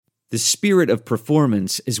The spirit of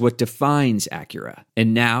performance is what defines Acura.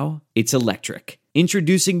 And now, it's electric.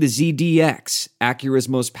 Introducing the ZDX, Acura's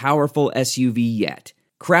most powerful SUV yet.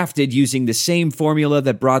 Crafted using the same formula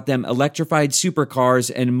that brought them electrified supercars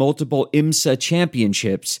and multiple IMSA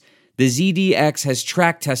championships, the ZDX has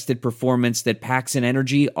track-tested performance that packs an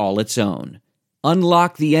energy all its own.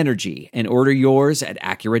 Unlock the energy and order yours at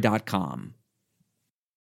Acura.com.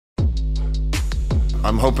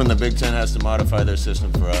 I'm hoping the Big Ten has to modify their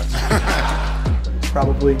system for us.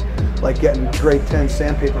 Probably like getting grade 10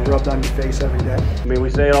 sandpaper rubbed on your face every day. I mean, we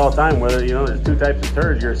say it all the time, whether, there's two types of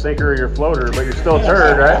turds, you're a sinker or you're a floater, but you're still a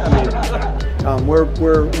turd, right? I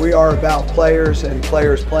mean, we are about players and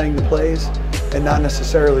players playing the plays and not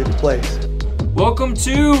necessarily the plays. Welcome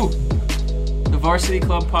to the Varsity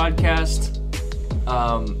Club podcast.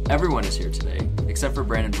 Everyone is here today, except for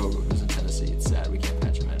Brandon Vogel, who's in Tennessee. It's sad we can't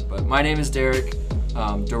patch him in. But my name is Derek.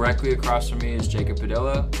 Directly across from me is Jacob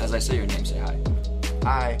Padilla. As I say your name, say hi.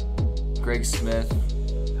 Hi. Greg Smith.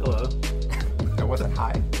 Hello. That wasn't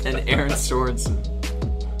hi. And Aaron Sorensen.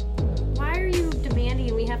 Why are you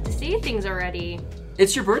demanding we have to say things already?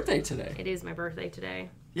 It's your birthday today. It is my birthday today.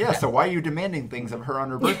 Yeah, so why are you demanding things of her on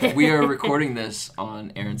her birthday? We are recording this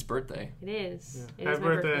on Aaron's birthday. It is. Yeah. It is my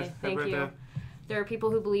birthday. Thank you. There are people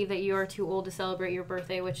who believe that you are too old to celebrate your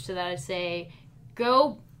birthday, which to that I say,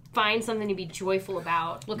 go find something to be joyful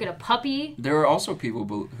about. Look at a puppy. There are also people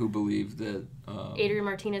who believe that Adrian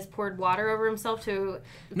Martinez poured water over himself to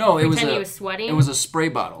pretend he was sweating. It was a spray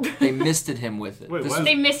bottle. They misted him with it. Wait,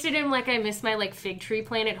 they misted him like I missed my fig tree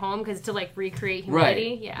plant at home because to recreate humidity.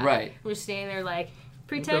 Right. Yeah. Right. We're standing there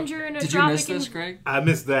pretend you're in a Did tropic. you miss this, Greg? I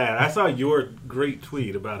missed that. I saw your great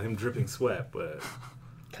tweet about him dripping sweat, but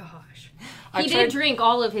gosh. He did drink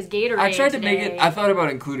all of his Gatorade I tried to today. make it. I thought about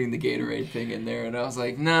including the Gatorade thing in there, and I was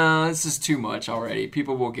like, no, this is too much already.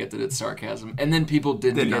 People will get that it's sarcasm. And then people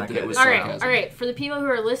didn't get that it was sarcasm. All right. For the people who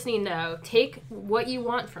are listening, though, take what you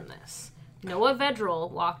want from this. Noah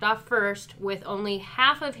Vedral walked off first with only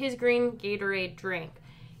half of his green Gatorade drink.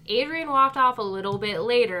 Adrian walked off a little bit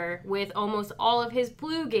later with almost all of his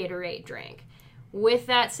blue Gatorade drink. With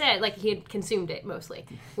that said, he had consumed it mostly.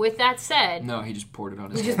 With that said... No, he just poured it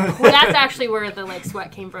on his head. That's actually where the,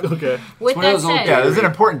 sweat came from. Okay. With that said... Yeah, there's an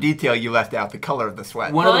important detail you left out, the color of the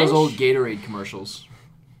sweat. One of those old Gatorade commercials.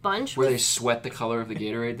 Bunch where they sweat the color of the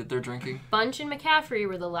Gatorade that they're drinking. Bunch and McCaffrey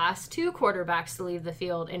were the last two quarterbacks to leave the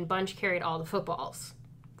field, and Bunch carried all the footballs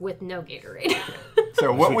with no Gatorade.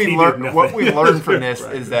 So what we learned from this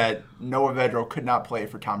is that Noah Vedral could not play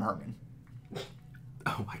for Tom Herman.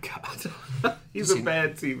 Oh my God. He's a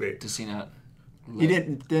bad teammate. Does he not? He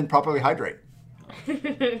didn't properly hydrate. Drink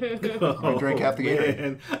half the Gatorade.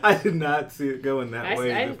 Man, I did not see it going that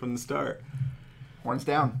way from the start. Horns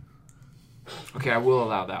down. Okay, I will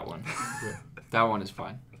allow that one. That one is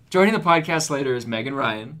fine. Joining the podcast later is Megan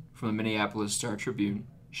Ryan from the Minneapolis Star-Tribune.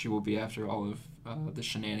 She will be after all of the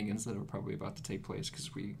shenanigans that are probably about to take place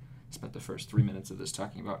because we spent the first 3 minutes of this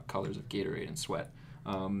talking about colors of Gatorade and sweat.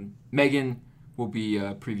 Megan will be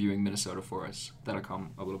previewing Minnesota for us. That'll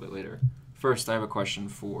come a little bit later. First, I have a question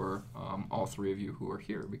for all three of you who are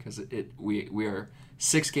here because we are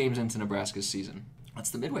 6 games into Nebraska's season. That's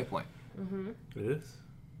the midway point. Mm-hmm. It is.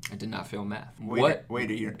 I did not fail math. Wait,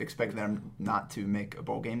 do you expect them not to make a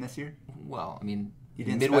bowl game this year? Well, I mean,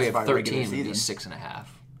 midway of 13 would be 6.5.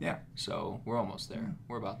 Yeah. So we're almost there. Yeah.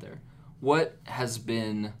 We're about there. What has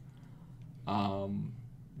been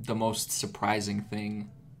the most surprising thing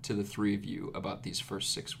to the three of you about these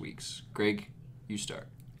first 6 weeks? Greg, you start.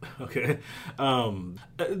 Okay.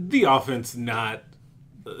 The offense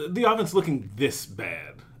looking this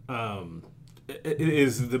bad. It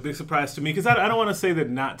is the big surprise to me because I don't want to say that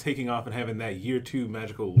not taking off and having that year 2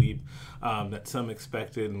 magical leap that some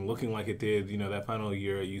expected and looking like it did, that final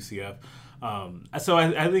year at UCF. So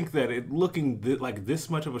I think that it looking like this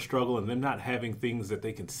much of a struggle and them not having things that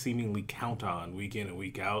they can seemingly count on week in and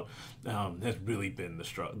week out has really been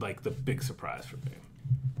the big surprise for me.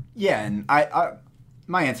 Yeah, and I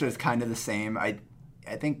my answer is kind of the same. I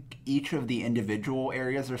think each of the individual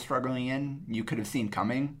areas they're struggling in, you could have seen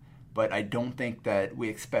coming. But I don't think that we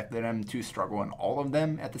expected them to struggle in all of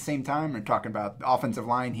them at the same time. We're talking about the offensive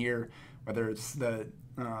line here, whether it's the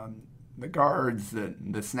guards,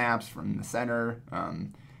 the snaps from the center,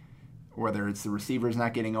 whether it's the receivers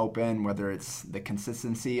not getting open, whether it's the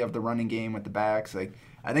consistency of the running game with the backs. I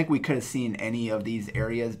think we could have seen any of these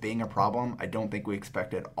areas being a problem. I don't think we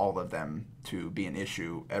expected all of them to be an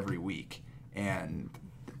issue every week. And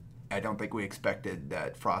I don't think we expected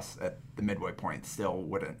that Frost at the midway point still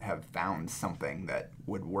wouldn't have found something that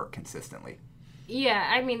would work consistently. Yeah,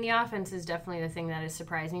 I mean, the offense is definitely the thing that has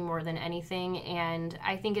surprised me more than anything, and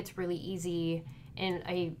I think it's really easy and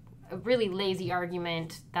a really lazy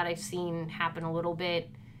argument that I've seen happen a little bit,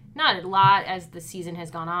 not a lot as the season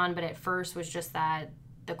has gone on, but at first was just that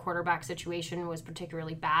the quarterback situation was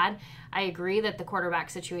particularly bad. I agree that the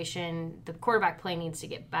quarterback play needs to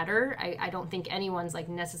get better. I don't think anyone's like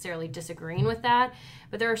necessarily disagreeing with that,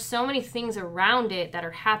 but there are so many things around it that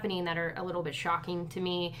are happening that are a little bit shocking to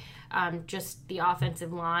me. Just the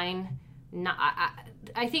offensive line.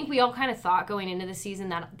 I think we all kind of thought going into the season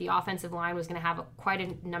that the offensive line was going to have quite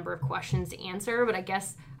a number of questions to answer, but I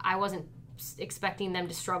guess I wasn't expecting them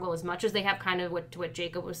to struggle as much as they have, kind of what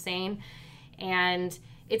Jacob was saying. And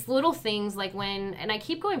it's little things like and I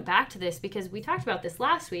keep going back to this because we talked about this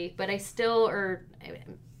last week, but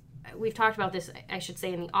we've talked about this, I should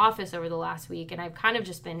say, in the office over the last week, and I've kind of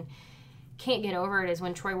just can't get over it, is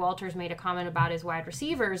when Troy Walters made a comment about his wide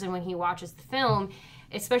receivers, and when he watches the film,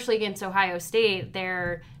 especially against Ohio State,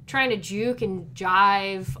 they're trying to juke and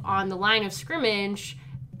jive on the line of scrimmage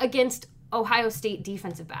against Ohio State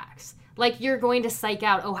defensive backs. Like, you're going to psych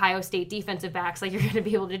out Ohio State defensive backs, like you're going to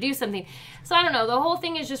be able to do something. So I don't know, the whole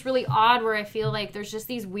thing is just really odd, where I feel like there's just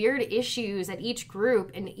these weird issues at each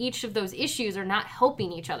group, and each of those issues are not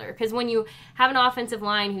helping each other. Because when you have an offensive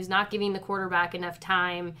line who's not giving the quarterback enough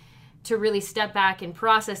time to really step back and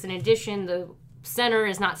process, in addition, the center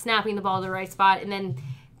is not snapping the ball to the right spot, and then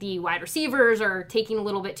the wide receivers are taking a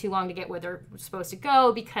little bit too long to get where they're supposed to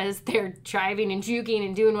go because they're driving and juking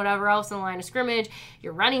and doing whatever else in the line of scrimmage.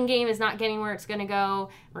 Your running game is not getting where it's going to go.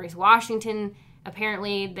 Maurice Washington,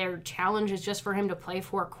 apparently their challenge is just for him to play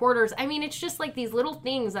 4 quarters. I mean, it's just like these little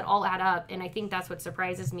things that all add up, and I think that's what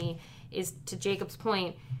surprises me, is, to Jacob's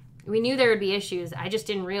point, we knew there would be issues. I just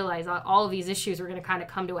didn't realize all of these issues were going to kind of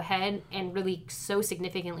come to a head and really so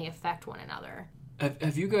significantly affect one another.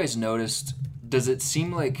 Have you guys noticed, does it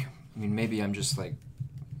seem like, I mean, maybe I'm just like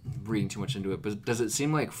reading too much into it, but does it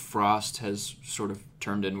seem like Frost has sort of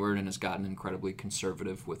turned inward and has gotten incredibly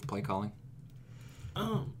conservative with play calling?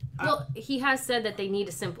 Well, he has said that they need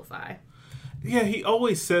to simplify. Yeah, he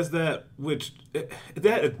always says that, which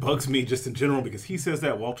it bugs me just in general, because he says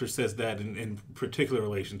that, Walter says that in particular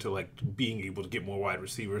relation to like being able to get more wide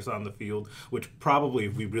receivers on the field, which probably,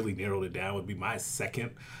 if we really narrowed it down, would be my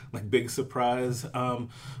second like big surprise.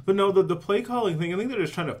 But no, the play calling thing, I think they're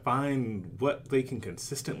just trying to find what they can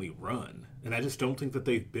consistently run. And I just don't think that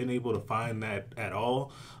they've been able to find that at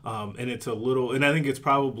all. And it's a little, and I think it's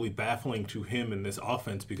probably baffling to him in this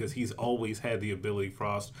offense, because he's always had the ability,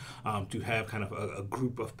 Frost, to have kind of a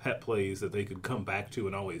group of pet plays that they could come back to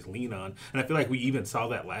and always lean on. And I feel like we even saw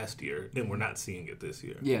that last year, and we're not seeing it this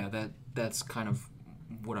year. Yeah, that's kind of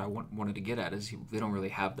what I wanted to get at, is they don't really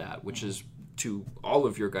have that, which is, to all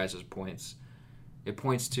of your guys' points, it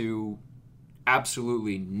points to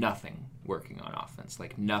absolutely nothing working on offense.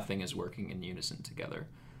 Like, nothing is working in unison together.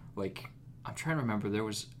 Like, I'm trying to remember, it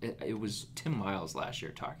was Tim Miles last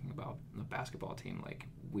year talking about the basketball team, like,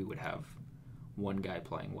 we would have one guy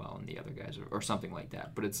playing well and the other guys, or something like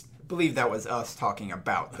that. But it's, I believe that was us talking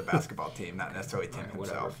about the basketball team, not necessarily Tim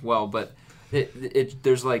himself. Well, but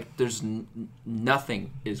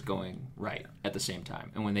nothing is going right at the same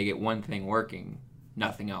time. And when they get one thing working,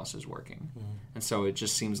 nothing else is working. Mm-hmm. And so it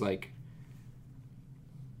just seems like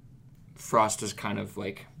Frost is kind of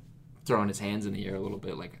like throwing his hands in the air a little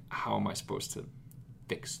bit, like, how am I supposed to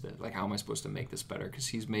fix this? Like, how am I supposed to make this better? Because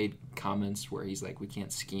he's made comments where he's like, we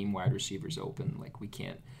can't scheme wide receivers open. Like, we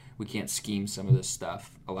can't scheme some of this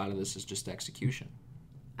stuff. A lot of this is just execution.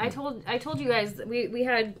 I told you guys that we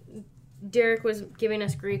had, Derek was giving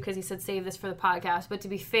us grief because he said save this for the podcast, but to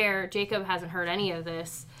be fair, Jacob hasn't heard any of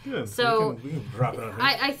this. Yeah, so we can drop it on him.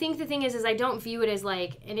 I think the thing is I don't view it as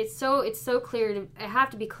like, and it's so clear, I have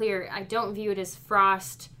to be clear, I don't view it as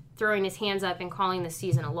Frost throwing his hands up and calling the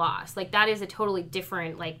season a loss. Like, that is a totally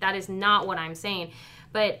different, like, that is not what I'm saying.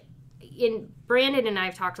 But Brandon and I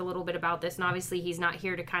have talked a little bit about this, and obviously he's not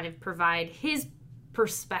here to kind of provide his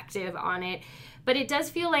perspective on it, but it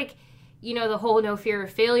does feel like, you know, the whole no fear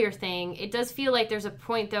of failure thing, it does feel like there's a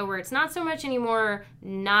point, though, where it's not so much anymore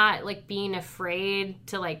not, like, being afraid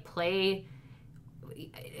to, like, play.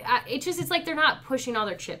 It's like they're not pushing all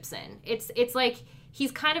their chips in. It's like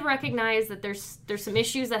he's kind of recognized that there's some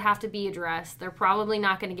issues that have to be addressed. They're probably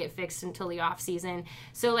not going to get fixed until the off season.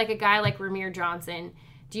 So, like, a guy like Ramir Johnson,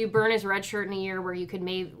 do you burn his red shirt in a year where you could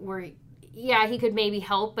he could maybe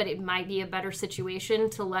help, but it might be a better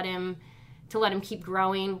situation to let him keep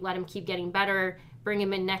growing, let him keep getting better, bring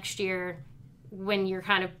him in next year when you're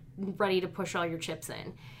kind of ready to push all your chips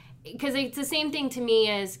in. Because it's the same thing to me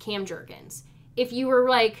as Cam Jurgens. If you were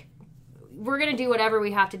like, we're going to do whatever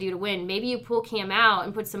we have to do to win. Maybe you pull Cam out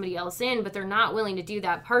and put somebody else in, but they're not willing to do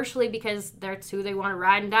that, partially because that's who they want to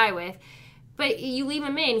ride and die with. But you leave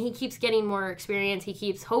him in, he keeps getting more experience, he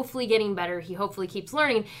keeps hopefully getting better, he hopefully keeps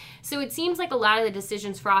learning. So it seems like a lot of the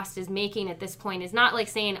decisions Frost is making at this point is not like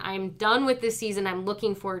saying, I'm done with this season, I'm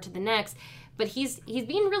looking forward to the next. But he's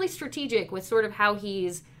being really strategic with sort of how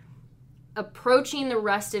he's approaching the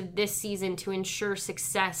rest of this season to ensure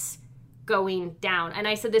success going down. And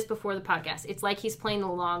I said this before the podcast. It's like he's playing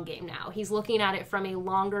the long game now. He's looking at it from a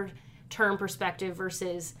longer term perspective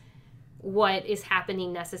versus what is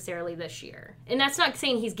happening necessarily this year. And that's not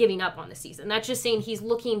saying he's giving up on the season. That's just saying he's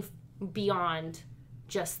looking beyond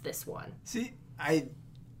just this one. See, I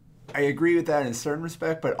agree with that in a certain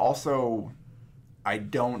respect, but also I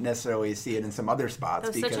don't necessarily see it in some other spots.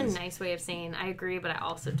 That's such a nice way of saying I agree, but I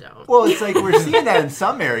also don't. Well, it's like we're seeing that in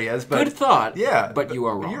some areas. But good thought. Yeah. But you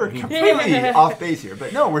are wrong. You're completely off base here.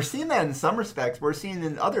 But no, we're seeing that in some respects. We're seeing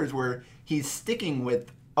in others where he's sticking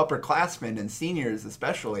with upperclassmen and seniors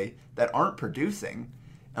especially that aren't producing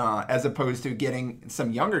as opposed to getting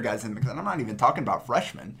some younger guys in the mix. And I'm not even talking about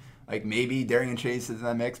freshmen. Like maybe Darian Chase is in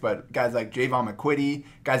that mix, but guys like Javon McQuitty,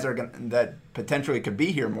 guys that potentially could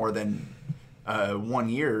be here more than 1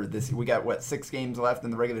 year. We got 6 games left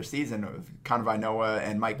in the regular season of Convai Noah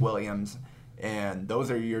and Mike Williams, and those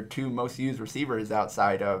are your 2 most used receivers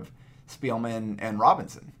outside of Spielman and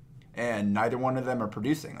Robinson, and neither one of them are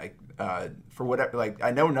producing. For whatever,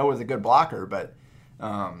 I know Noah's a good blocker, but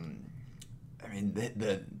I mean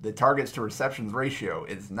the targets to receptions ratio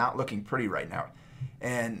is not looking pretty right now.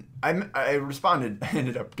 And I responded,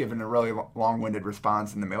 ended up giving a really long-winded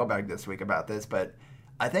response in the mailbag this week about this, but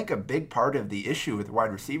I think a big part of the issue with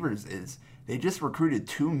wide receivers is they just recruited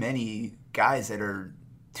too many guys that are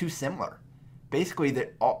too similar. Basically,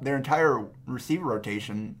 their entire receiver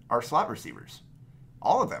rotation are slot receivers.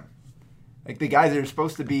 All of them. Like the guys that are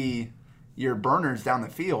supposed to be your burners down the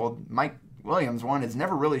field, Mike Williams, has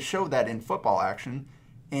never really showed that in football action.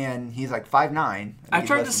 And he's like 5'9". I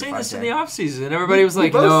tried to say this in the offseason, and everybody was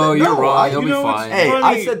like, "No, you're wrong. You'll be fine." Hey,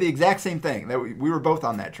 I said the exact same thing. That we were both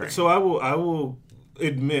on that train. So I will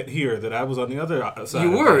admit here that I was on the other side.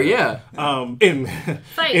 You were, yeah.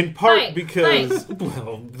 In part because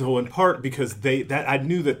I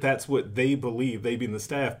knew that's what they believed. They being the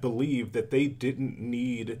staff believed that they didn't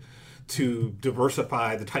need to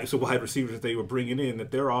diversify the types of wide receivers that they were bringing in,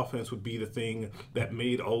 that their offense would be the thing that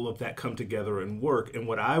made all of that come together and work. And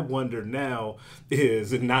what I wonder now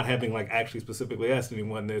is, and not having actually specifically asked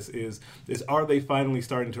anyone this, is are they finally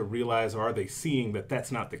starting to realize, or are they seeing that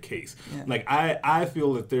that's not the case? Yeah. I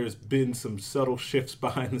feel that there's been some subtle shifts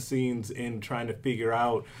behind the scenes in trying to figure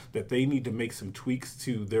out that they need to make some tweaks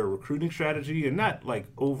to their recruiting strategy, and not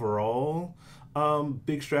overall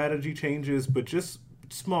big strategy changes, but just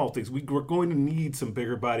small things. We're going to need some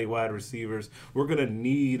bigger body wide receivers. We're going to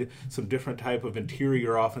need some different type of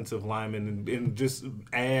interior offensive linemen and just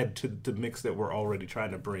add to the mix that we're already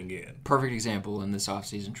trying to bring in. Perfect example in this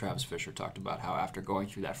offseason, Travis Fisher talked about how after going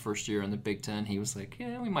through that first year in the Big Ten, he was like,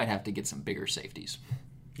 we might have to get some bigger safeties.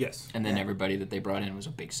 Yes. And then everybody that they brought in was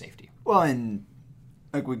a big safety. Well, and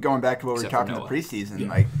we're going back to what we were talking in the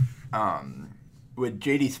preseason, with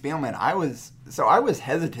J.D. Spielman, I was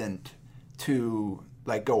hesitant to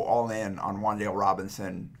go all in on Wan'Dale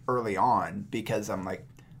Robinson early on because I'm like,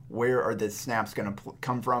 where are the snaps going to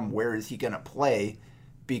come from? Where is he going to play?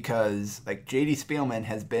 Because J.D. Spielman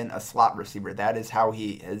has been a slot receiver. That is how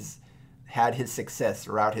he has had his success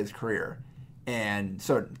throughout his career. And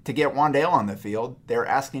so to get Wan'Dale on the field, they're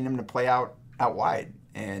asking him to play out wide,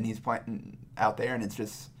 and he's playing out there, and it's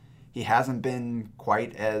just he hasn't been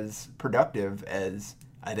quite as productive as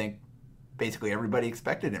I think basically everybody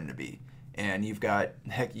expected him to be. And you've got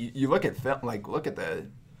you look at film, look at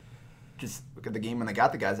the game when they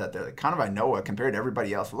got the guys out there. Convai Noah compared to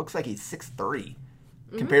everybody else, it looks like he's 6'3"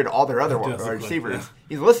 compared to all their other wide receivers.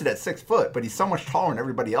 He's listed at 6 foot, but he's so much taller than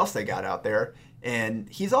everybody else they got out there. And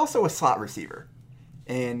he's also a slot receiver.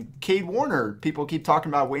 And Cade Warner, people keep talking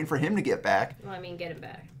about waiting for him to get back. Well, get him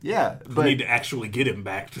back. Yeah, but we need to actually get him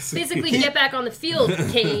back to physically get back on the field,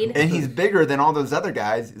 Cade. And he's bigger than all those other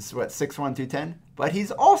guys. It's 6'1", 210. But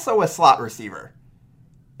he's also a slot receiver.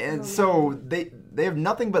 And so they have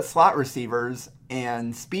nothing but slot receivers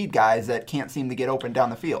and speed guys that can't seem to get open down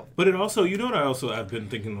the field. But it also, I've been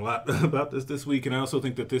thinking a lot about this week, and I also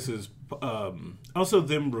think that this is also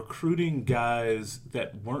them recruiting guys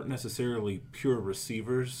that weren't necessarily pure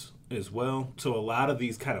receivers as well. So a lot of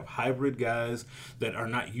these kind of hybrid guys that are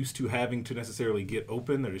not used to having to necessarily get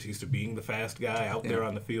open, they're just used to being the fast guy out there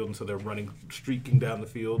on the field, and so they're streaking down the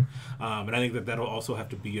field. And I think that that'll also have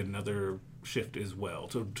to be another shift as well,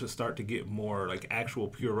 to start to get more like actual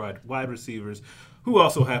pure wide receivers who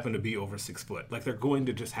also happen to be over 6 foot. Like, they're going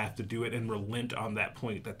to just have to do it and relent on that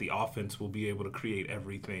point that the offense will be able to create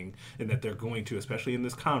everything, and that they're going to, especially in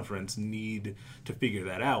this conference, need to figure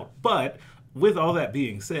that out. But with all that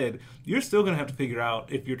being said, you're still going to have to figure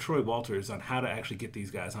out, if you're Troy Walters, on how to actually get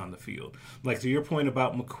these guys on the field. Like, to your point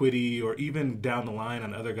about McQuitty, or even down the line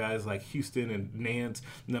on other guys like Houston and Nance,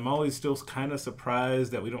 and I'm always still kind of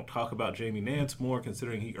surprised that we don't talk about Jamie Nance more,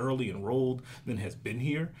 considering he early enrolled than has been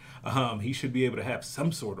here. He should be able to have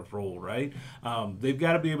some sort of role, right? They've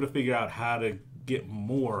got to be able to figure out how to get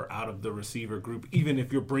more out of the receiver group, even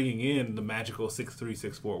if you're bringing in the magical 6'3",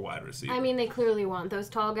 6'4" wide receiver. I mean, they clearly want those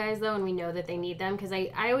tall guys, though, and we know that they need them, because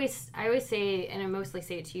I always say, and I mostly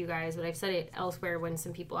say it to you guys, but I've said it elsewhere when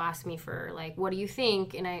some people ask me for, like, what do you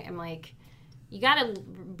think? And I'm like, you got to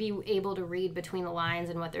be able to read between the lines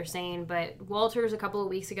and what they're saying. But Walters a couple of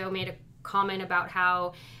weeks ago made a comment about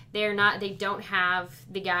how they don't have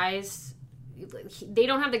the guys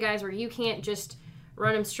where you can't just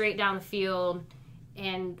run them straight down the field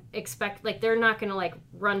and expect, like, they're not going to, like,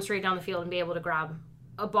 run straight down the field and be able to grab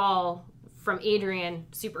a ball from Adrian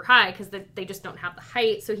super high, because they just don't have the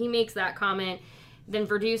height. So he makes that comment. Then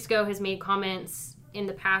Verduzco has made comments in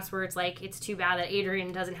the past where it's like, it's too bad that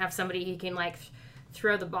Adrian doesn't have somebody he can, like,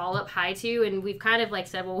 throw the ball up high to. And we've kind of, like,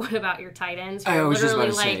 said, well, what about your tight ends? I was just about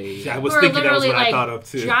to say. Yeah, I was thinking that was what I thought of,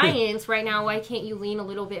 too. Giants right now, why can't you lean a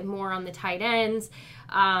little bit more on the tight ends?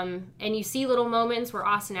 And you see little moments where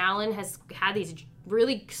Austin Allen has had these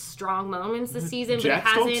really strong moments this season, but Jack it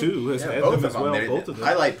hasn't. too has had both them of as them. well. They're Both of them.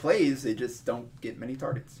 highlight plays, they just don't get many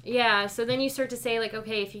targets. Yeah, so then you start to say, like,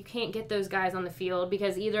 okay, if you can't get those guys on the field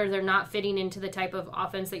because either they're not fitting into the type of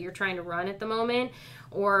offense that you're trying to run at the moment,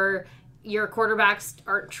 or your quarterbacks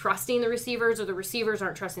aren't trusting the receivers, or the receivers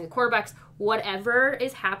aren't trusting the quarterbacks, whatever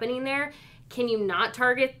is happening there, can you not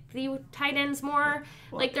target the tight ends more?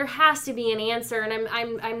 Like, there has to be an answer, and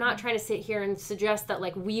I'm not trying to sit here and suggest that,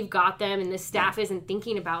 like, we've got them and this staff isn't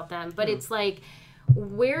thinking about them, but it's like,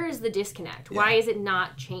 where is the disconnect? Why is it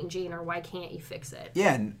not changing, or why can't you fix it?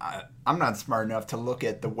 Yeah, and I'm not smart enough to look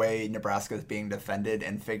at the way Nebraska is being defended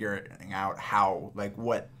and figuring out how, like,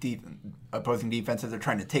 what opposing defenses are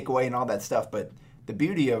trying to take away and all that stuff. But the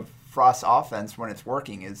beauty of Frost's offense when it's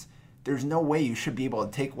working is there's no way you should be able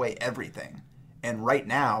to take away everything. And right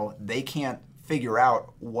now, they can't figure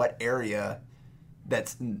out what area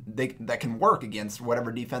that can work against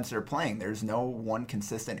whatever defense they're playing. There's no one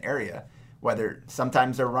consistent area. Whether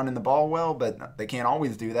sometimes they're running the ball well, but they can't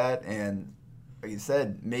always do that. And like you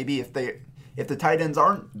said, maybe if the tight ends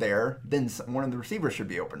aren't there, then one of the receivers should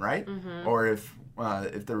be open, right? Mm-hmm. Or if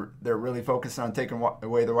they're really focused on taking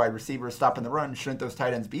away the wide receiver, stopping the run, shouldn't those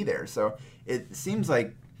tight ends be there? So it seems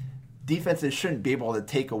like defenses shouldn't be able to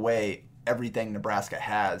take away everything Nebraska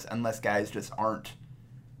has unless guys just aren't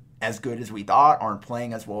as good as we thought, aren't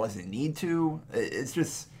playing as well as they need to. It's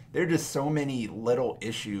just, there are just so many little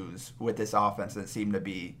issues with this offense that seem to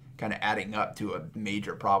be kind of adding up to a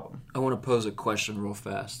major problem. I want to pose a question real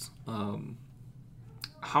fast.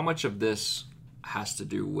 How much of this has to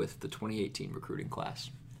do with the 2018 recruiting class?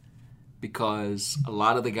 Because a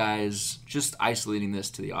lot of the guys, just isolating this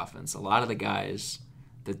to the offense, a lot of the guys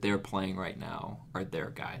that they're playing right now are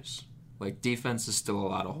their guys. Like, defense is still a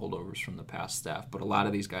lot of holdovers from the past staff, but a lot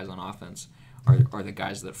of these guys on offense are the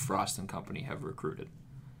guys that Frost and company have recruited.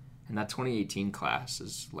 And that 2018 class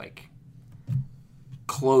is, like,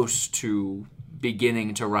 close to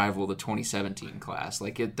beginning to rival the 2017 class.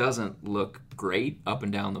 Like, it doesn't look great up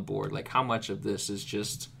and down the board. Like, how much of this is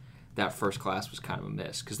just that first class was kind of a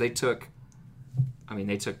miss? Because they took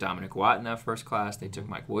Dominic Watt in that first class. They took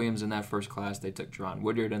Mike Williams in that first class. They took Jerron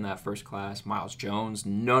Woodyard in that first class. Miles Jones.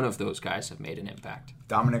 None of those guys have made an impact.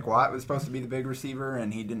 Dominic Watt was supposed to be the big receiver,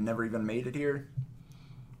 and he never even made it here.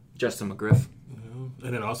 Justin McGriff.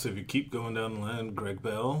 And then also, if you keep going down the line, Greg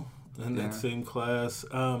Bell in that same class.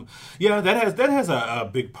 That has a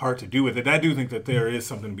big part to do with it. I do think that there is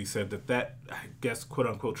something to be said that I guess,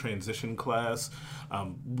 quote-unquote, transition class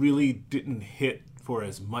really didn't hit for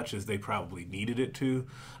as much as they probably needed it to.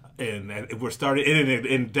 And we're starting,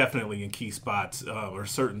 and definitely in key spots, or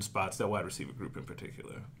certain spots, that wide receiver group in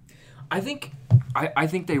particular. I think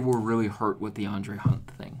they were really hurt with the Andre Hunt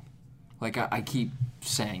thing. Like, I keep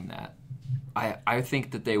saying that. I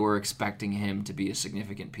think that they were expecting him to be a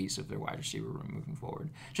significant piece of their wide receiver room moving forward.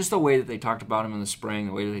 Just the way that they talked about him in the spring,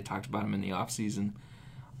 the way that they talked about him in the offseason.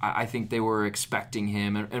 I think they were expecting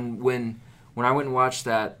him. And when I went and watched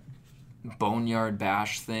that Boneyard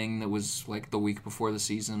Bash thing that was like the week before the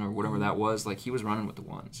season or whatever that was, like he was running with the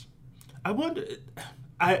ones. I wonder.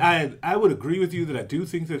 I would agree with you that I do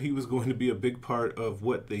think that he was going to be a big part of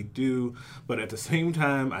what they do, but at the same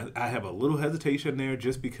time, I have a little hesitation there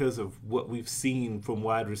just because of what we've seen from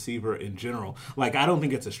wide receiver in general. Like, I don't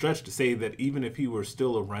think it's a stretch to say that even if he were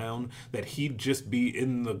still around, that he'd just be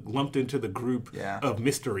lumped into the group of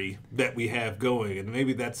mystery that we have going. And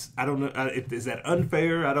maybe that's, I don't know, is that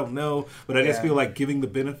unfair? I don't know, but I just feel like giving the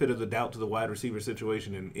benefit of the doubt to the wide receiver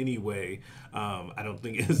situation in any way, I don't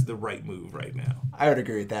think is the right move right now. I would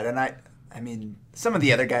agree with that, and I mean, some of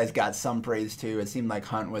the other guys got some praise too. It seemed like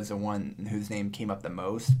Hunt was the one whose name came up the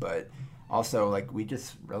most, but also like we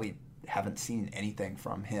just really haven't seen anything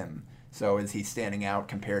from him. So is he standing out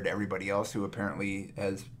compared to everybody else who apparently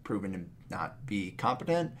has proven to not be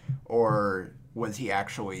competent, or was he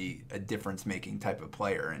actually a difference-making type of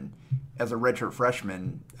player? And as a redshirt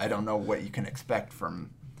freshman, I don't know what you can expect from.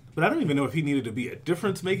 But I don't even know if he needed to be a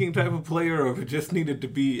difference-making type of player, or if it just needed to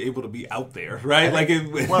be able to be out there, right? Like,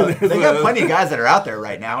 they got plenty of guys that are out there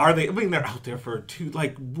right now. Are they? I mean, they're out there for two.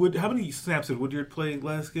 Like, how many snaps did Woodyard play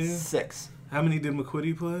last game? 6. How many did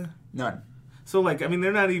McQuitty play? None. So, like, I mean,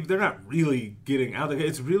 they're not really getting out there.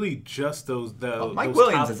 It's really just those. Mike those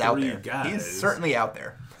Williams top is out three there. Guys. He's certainly out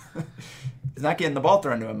there. He's not getting the ball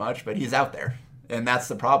thrown to him much, but he's out there, and that's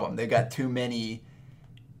the problem. They've got too many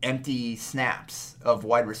empty snaps of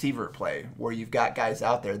wide receiver play where you've got guys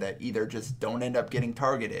out there that either just don't end up getting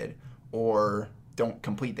targeted or don't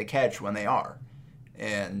complete the catch when they are.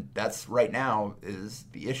 And that's right now is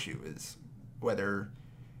the issue, is whether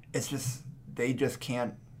it's just they just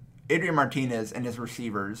can't. Adrian Martinez and his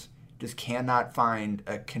receivers just cannot find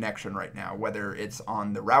a connection right now, whether it's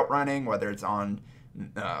on the route running, whether it's on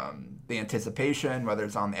the anticipation, whether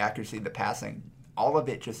it's on the accuracy of the passing. All of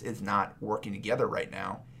it just is not working together right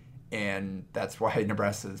now. And that's why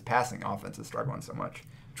Nebraska's passing offense is struggling so much.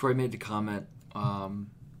 Troy made the comment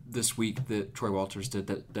this week that Troy Walters did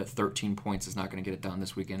that 13 points is not going to get it done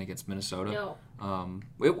this weekend against Minnesota. No.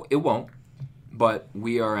 It won't. But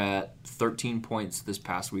we are at 13 points this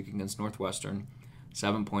past week against Northwestern,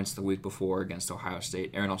 7 points the week before against Ohio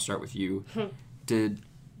State. Aaron, I'll start with you. Did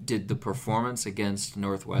the performance against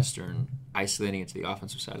Northwestern, isolating it to the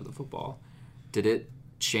offensive side of the football, did it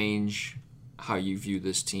change how you view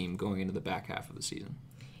this team going into the back half of the season?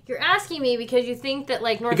 You're asking me because you think that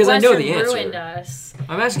like Northwestern ruined us.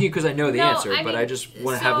 I'm asking you because I know the answer, but I just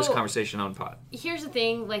want to have this conversation on pod. Here's the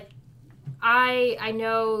thing, like I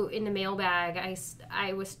know in the mailbag I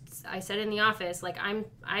said in the office, like I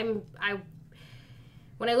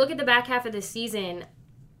when I look at the back half of the season,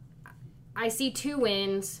 I see 2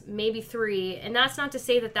 wins, maybe 3, and that's not to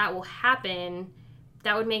say that will happen.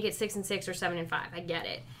 That would make it 6-6 or 7-5. I get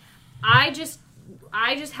it. I just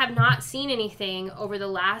have not seen anything over the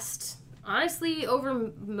last, honestly,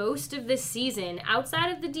 over most of this season,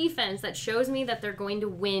 outside of the defense, that shows me that they're going to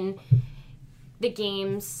win the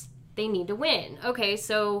games they need to win. Okay,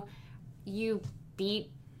 so you beat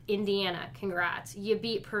Indiana, congrats. You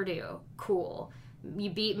beat Purdue, cool. You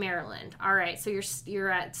beat Maryland, all right. So you're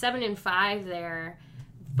at 7-5 there,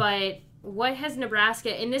 but what has Nebraska?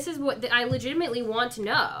 And this is what I legitimately want to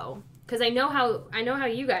know. Because I know how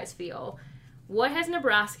you guys feel. What has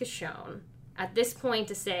Nebraska shown at this point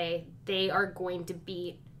to say they are going to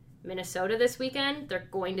beat Minnesota this weekend? They're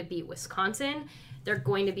going to beat Wisconsin. They're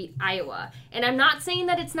going to beat Iowa. And I'm not saying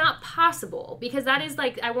that it's not possible, because that is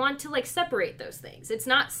like, I want to like separate those things. It's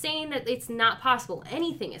not saying that it's not possible.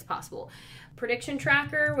 Anything is possible. Prediction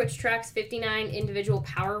Tracker, which tracks 59 individual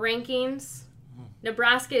power rankings.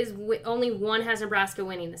 Nebraska is only one has Nebraska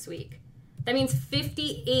winning this week. That means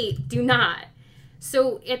 58 do not.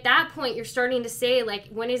 So at that point, you're starting to say, like,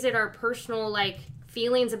 when is it our personal, like,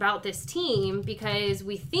 feelings about this team, because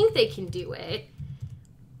we think they can do it,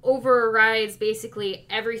 overrides basically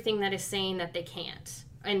everything that is saying that they can't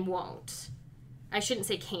and won't. I shouldn't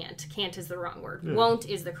say can't. Can't is the wrong word. Yeah. Won't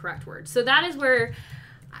is the correct word. So that is where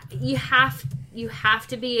you have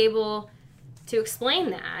to be able to explain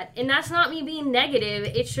that. And that's not me being negative.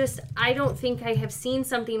 It's just I don't think I have seen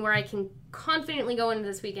something where I can confidently go into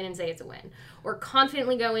this weekend and say it's a win, or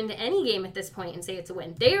confidently go into any game at this point and say it's a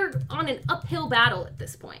win. They are on an uphill battle at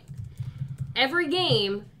this point. Every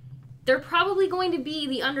game, they're probably going to be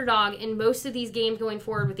the underdog in most of these games going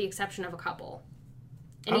forward, with the exception of a couple.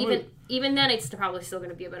 And even then, it's probably still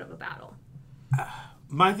going to be a bit of a battle.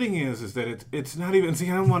 My thing is that it's not even. See,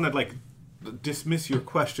 I don't want to like dismiss your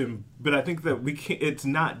question, but I think that we can't. It's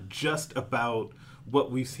not just about what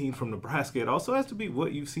we've seen from Nebraska. It also has to be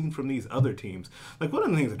what you've seen from these other teams. Like, one of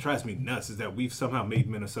the things that drives me nuts is that we've somehow made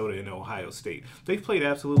Minnesota and Ohio State. They've played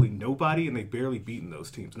absolutely nobody, and they've barely beaten those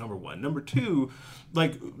teams, number one. Number two,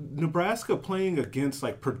 like, Nebraska playing against,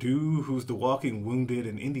 like, Purdue, who's the walking wounded,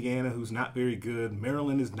 and Indiana, who's not very good.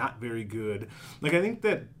 Maryland is not very good. Like, I think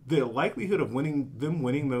that the likelihood of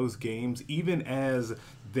winning those games, even as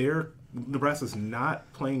Nebraska's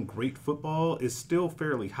not playing great football, is still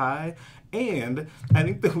fairly high. And I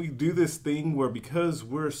think that we do this thing where, because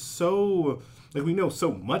we're so, like, we know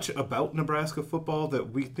so much about Nebraska football,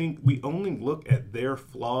 that we think we only look at their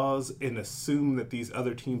flaws and assume that these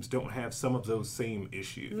other teams don't have some of those same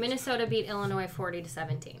issues. Minnesota beat Illinois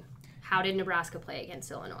 40-17. How did Nebraska play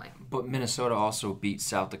against Illinois? But Minnesota also beat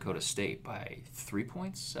South Dakota State by 3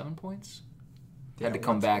 points, 7 points. They had to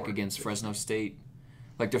come back against Fresno State.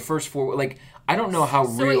 Like, the first four, like, I don't know how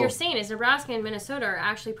So real. what you're saying is Nebraska and Minnesota are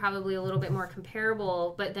actually probably a little bit more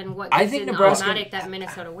comparable, but then what I gives think it an Nebraska- automatic that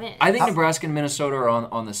Minnesota wins? I think Nebraska and Minnesota are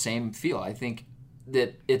on the same field. I think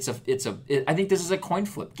that I think this is a coin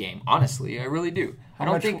flip game. Honestly, I really do. I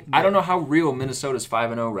don't know how real Minnesota's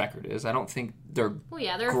 5-0 record is. I don't think they're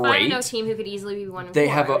they're great. a 5-0 team who could easily be 1-4. They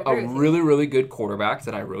have a really, really good quarterback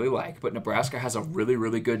that I really like, but Nebraska has a really,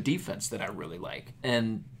 really good defense that I really like.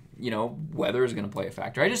 And, weather is going to play a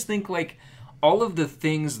factor. I just think, like, all of the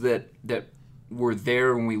things that were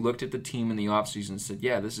there when we looked at the team in the offseason and said,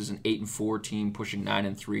 yeah, this is an 8-4 team pushing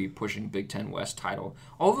 9-3, pushing Big Ten West title.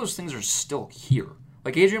 All of those things are still here.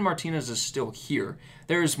 Like, Adrian Martinez is still here.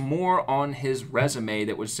 There's more on his resume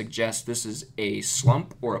that would suggest this is a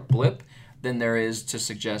slump or a blip than there is to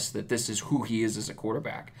suggest that this is who he is as a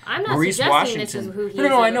quarterback. I'm not Maurice suggesting Washington, this is who he is no,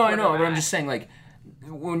 as I a know, quarterback. but I'm just saying, like,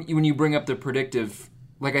 when you bring up the predictive,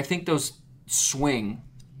 like, I think those swing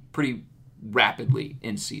pretty rapidly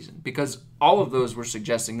in season, because all of those were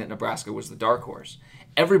suggesting that Nebraska was the dark horse.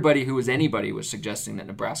 Everybody who was anybody was suggesting that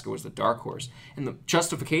Nebraska was the dark horse. And the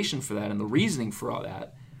justification for that and the reasoning for all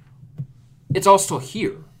that, it's all still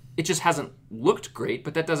here. It just hasn't looked great,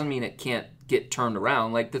 but that doesn't mean it can't get turned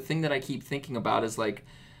around. Like, the thing that I keep thinking about is, like,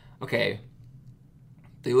 okay,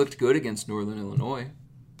 they looked good against Northern Illinois.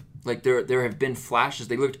 Like, there have been flashes.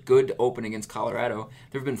 They looked good to open against Colorado.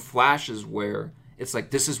 There have been flashes where it's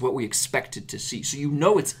like, this is what we expected to see.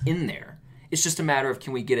 So it's in there. It's just a matter of,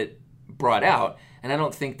 can we get it brought out? And I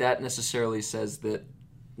don't think that necessarily says that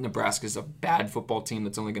Nebraska's a bad football team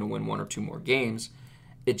that's only going to win 1 or 2 more games.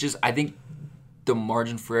 I think the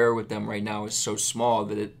margin for error with them right now is so small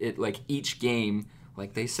that it like, each game,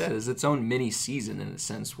 like they said, is its own mini season in a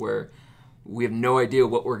sense, where we have no idea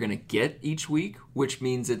what we're going to get each week, which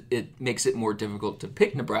means it makes it more difficult to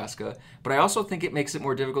pick Nebraska. But I also think it makes it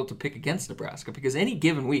more difficult to pick against Nebraska, because any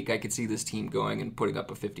given week I could see this team going and putting up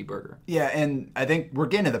a 50-burger. Yeah, and I think we're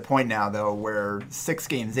getting to the point now, though, where 6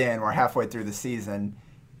 games in, we're halfway through the season,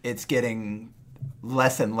 it's getting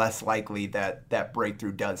less and less likely that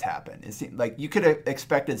breakthrough does happen. It seems like you could have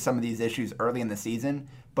expected some of these issues early in the season,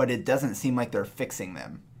 but it doesn't seem like they're fixing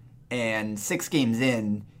them. And 6 games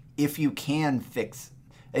in, if you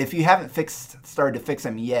haven't started to fix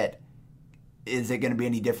them yet, is it going to be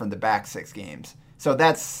any different the back 6 games? So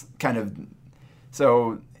that's kind of,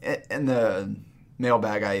 so in the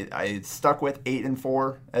mailbag, I stuck with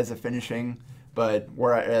 8-4 as a finishing, but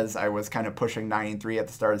whereas I was kind of pushing 9-3 at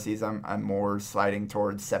the start of the season, I'm more sliding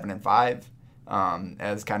towards 7-5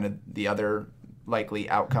 as kind of the other likely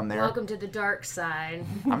outcome there. Welcome to the dark side.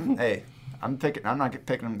 I'm not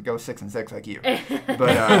picking them to go 6-6 like you.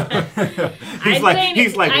 But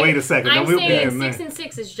he's like, wait a second. I'm saying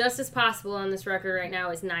 6-6 is just as possible on this record right now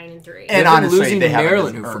as 9-3. And They're honestly, losing they to haven't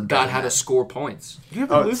Maryland, who earned forgot that. how to score points. You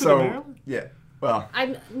have losing to Maryland? Yeah. Well,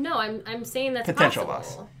 I'm saying that's potential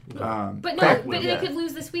possible. loss. But they could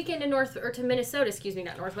lose this weekend to Minnesota. Excuse me,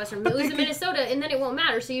 not Northwestern. Lose to Minnesota, and then it won't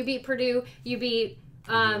matter. So you beat Purdue, you beat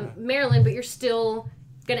Maryland, but you're still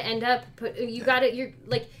gonna end up. You're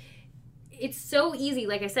like, it's so easy.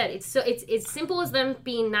 Like I said, it's simple as them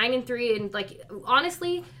being 9-3, and like,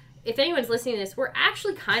 honestly, if anyone's listening to this, we're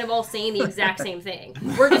actually kind of all saying the exact same thing.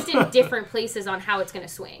 We're just in different places on how it's going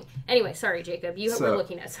to swing. Anyway, sorry, Jacob. You were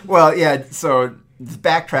looking at something. Well, yeah, so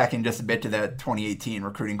backtracking just a bit to that 2018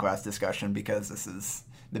 recruiting class discussion, because this is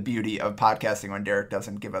the beauty of podcasting when Derek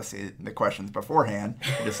doesn't give us the questions beforehand.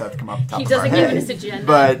 We just have to come up top of our head. He doesn't give us agenda.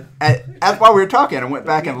 But while we were talking, I went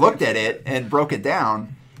back and looked at it and broke it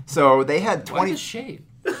down. So they had 20... Why the shade?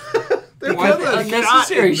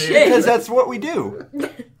 Unnecessary shade. Because that's what we do.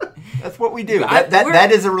 That's what we do.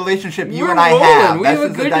 That is a relationship you and I rolling. have. We have a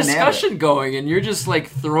good discussion going, and you're just like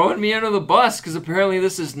throwing me under the bus because apparently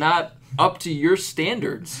this is not up to your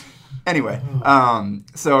standards. Anyway,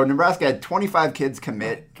 so Nebraska had 25 kids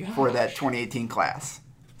commit for that 2018 class.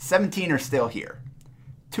 17 are still here.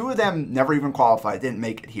 2 of them never even qualified, didn't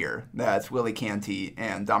make it here. That's Willie Canty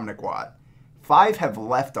and Dominic Watt. 5 have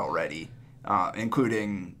left already,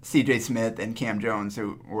 including C.J. Smith and Cam Jones,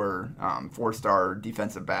 who were 4-star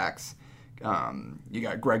defensive backs. You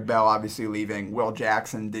got Greg Bell obviously leaving. Will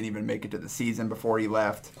Jackson didn't even make it to the season before he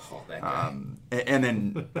left. Oh, that guy. And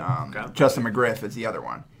then Justin McGriff is the other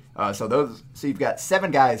one. So you've got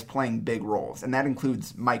 7 guys playing big roles, and that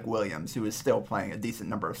includes Mike Williams, who is still playing a decent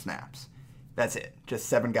number of snaps. That's it. Just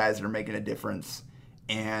 7 guys that are making a difference.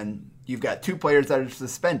 And you've got 2 players that are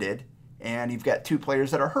suspended, and you've got 2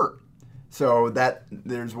 players that are hurt. So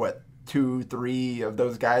there's 2, 3 of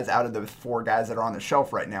those guys out of the 4 guys that are on the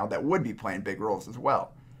shelf right now that would be playing big roles as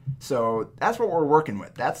well. So that's what we're working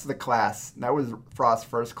with. That's the class. That was Frost's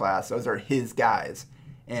first class. Those are his guys.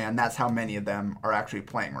 And that's how many of them are actually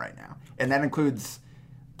playing right now. And that includes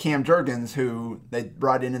Cam Jurgens, who they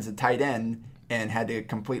brought in as a tight end and had to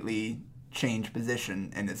completely change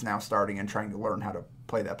position and is now starting and trying to learn how to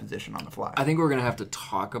play that position on the fly. I think we're going to have to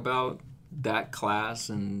talk about that class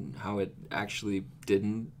and how it actually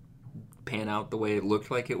didn't pan out the way it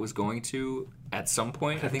looked like it was going to at some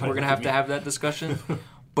point. I think we're going to have that discussion.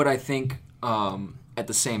 But I think at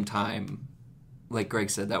the same time, like Greg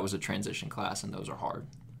said, that was a transition class, and those are hard.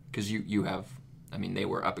 Because you have, I mean, they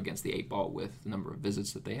were up against the 8 ball with the number of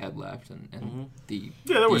visits that they had left and the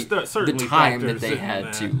time that they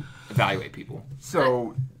had to evaluate people.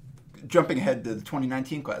 So, jumping ahead to the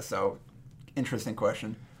 2019 class, so interesting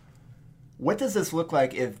question. What does this look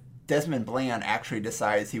like if Desmond Bland actually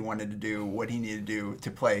decides he wanted to do what he needed to do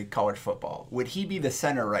to play college football? Would he be the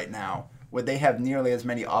center right now? Would they have nearly as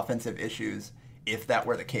many offensive issues if that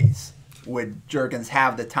were the case? Would Jurgens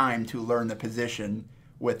have the time to learn the position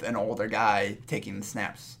with an older guy taking the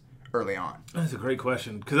snaps early on? That's a great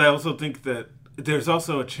question, because I also think that there's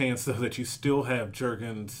also a chance, though, that you still have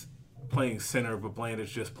Jurgens playing center, but Bland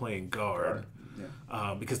is just playing guard.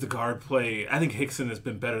 Yeah. Because the guard play, I think Hickson has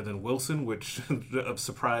been better than Wilson, which, speaking of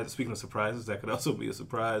surprises, that could also be a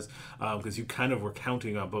surprise, because you kind of were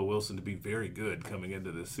counting on Bo Wilson to be very good coming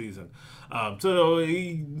into this season. So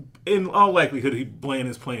in all likelihood, Bland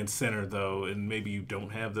is playing center, though, and maybe you don't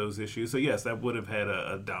have those issues. So, yes, that would have had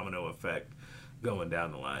a domino effect going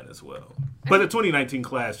down the line as well. But the 2019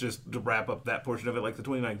 class, just to wrap up that portion of it, like the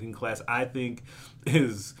 2019 class, I think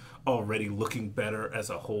is already looking better as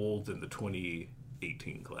a whole than the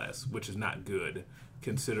 2018 class, which is not good,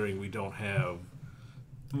 considering we don't have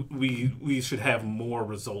we should have more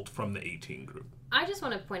result from the 18 group. I just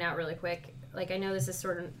want to point out really quick, like, I know this is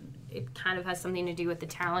it kind of has something to do with the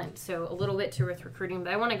talent, so a little bit with recruiting,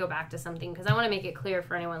 but I want to go back to something because I want to make it clear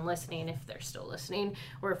for anyone listening, if they're still listening,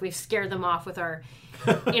 or if we've scared them off with our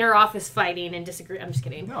inner office fighting and disagree. I'm just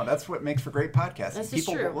kidding. No, that's what makes for great podcasting.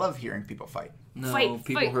 People love hearing people fight. No,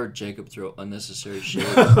 people heard Jacob throw unnecessary shit.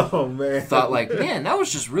 Oh, man. Thought like, man, that was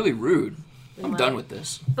just really rude. I'm done with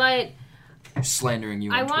this. But slandering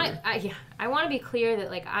you on Twitter. I want to be clear that,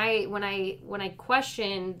 like, when I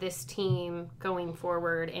question this team going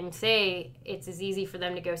forward and say it's as easy for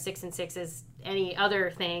them to go 6-6 as any other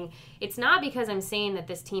thing, it's not because I'm saying that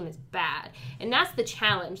this team is bad. And that's the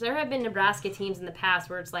challenge. There have been Nebraska teams in the past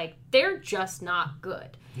where it's like, they're just not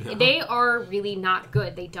good. Yeah. They are really not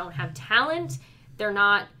good. They don't have talent. They're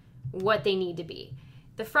not what they need to be.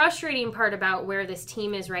 The frustrating part about where this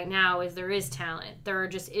team is right now is there is talent. There are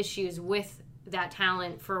just issues with that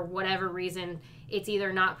talent for whatever reason. It's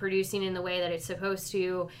either not producing in the way that it's supposed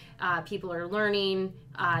to. People are learning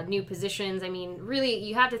new positions. I mean, really,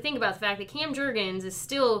 you have to think about the fact that Cam Jurgens is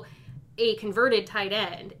still a converted tight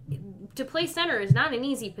end. To play center is not an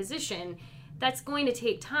easy position. That's going to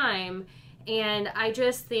take time. And I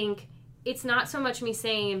just think it's not so much me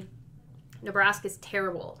saying Nebraska's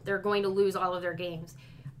terrible. They're going to lose all of their games.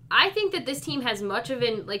 I think that this team has much of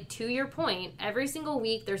an, like, to your point, every single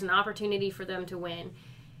week there's an opportunity for them to win.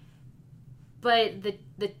 But the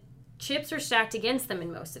chips are stacked against them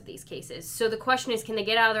in most of these cases. So the question is, can they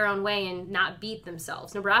get out of their own way and not beat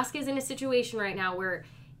themselves? Nebraska is in a situation right now where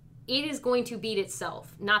it is going to beat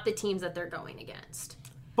itself, not the teams that they're going against.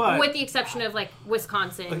 But with the exception of, like,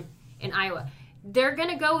 Wisconsin and Iowa. They're going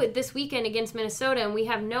to go this weekend against Minnesota, and we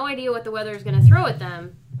have no idea what the weather is going to throw at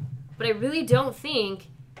them. But I really don't think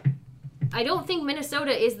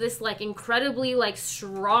Minnesota is this, like, incredibly, like,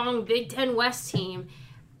 strong Big Ten West team.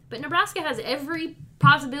 But Nebraska has every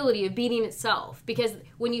possibility of beating itself. Because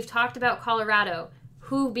when you've talked about Colorado,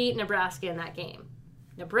 who beat Nebraska in that game?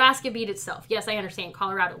 Nebraska beat itself. Yes, I understand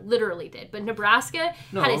Colorado literally did. But Nebraska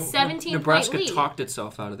had a 17-point lead. Nebraska talked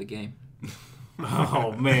itself out of the game.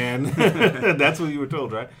 Oh man, that's what you were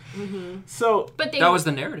told, right? So, But That was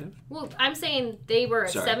the narrative. Well, I'm saying they were a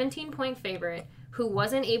Sorry. 17-point favorite who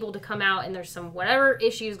wasn't able to come out, and there's some whatever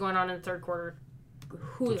issues going on in the third quarter.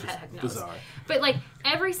 Who the heck knows? bizarre. But like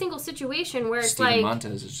every single situation where it's Steven like,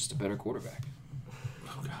 Montez is just a better quarterback.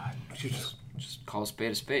 Oh God, you just Just call a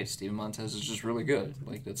spade a spade. Steven Montez is just really good.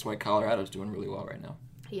 Like, that's why Colorado's doing really well right now.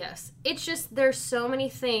 yes, it's just there's so many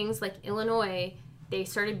things like Illinois. They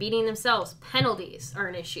started beating themselves. Penalties are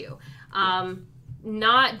an issue.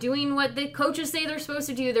 Not doing what the coaches say they're supposed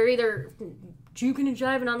to do. They're either juking and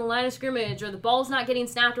jiving on the line of scrimmage, or the ball's not getting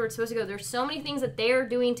snapped where it's supposed to go. There's so many things that they're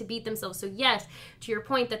doing to beat themselves. So yes, to your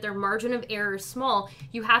point that their margin of error is small,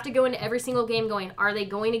 you have to go into every single game going, are they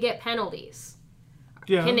going to get penalties?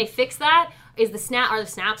 yeah. Can they fix that? Are the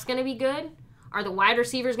snaps going to be good? Are the wide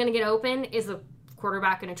receivers going to get open? Is the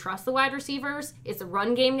quarterback going to trust the wide receivers? Is the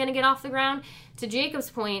run game going to get off the ground? To Jacob's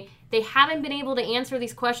point, they haven't been able to answer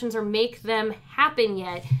these questions or make them happen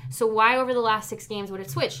yet. So why over the last 6 games would it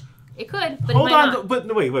switch? It could, but Hold it might on, not. but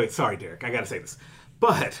no, wait. Sorry, Derek. I gotta say this.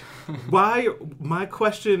 But why? My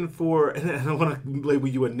question for, and I don't want to label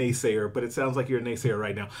you a naysayer, but it sounds like you're a naysayer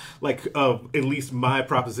right now. Like, at least my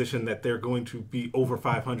proposition that they're going to be over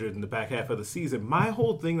 500 in the back half of the season. My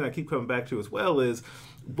whole thing that I keep coming back to as well is,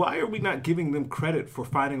 why are we not giving them credit for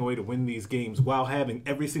finding a way to win these games while having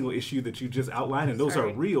every single issue that you just outlined, and those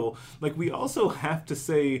Sorry. are real? Like, we also have to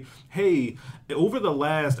say, hey, over the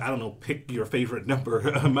last, I don't know, pick your favorite number,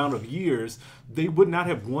 amount of years, they would not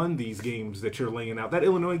have won these games that you're laying out. That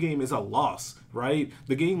Illinois game is a loss, right?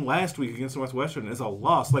 The game last week against Northwestern is a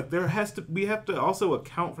loss. Like, we have to also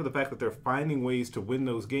account for the fact that they're finding ways to win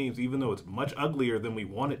those games, even though it's much uglier than we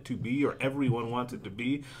want it to be, or everyone wants it to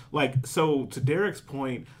be. Like, so to Derek's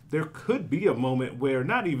point, there could be a moment where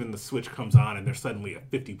not even the switch comes on and they're suddenly a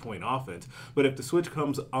 50-point offense, but if the switch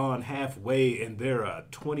comes on halfway and they're a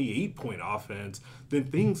 28-point offense, then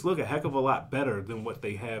things look a heck of a lot better than what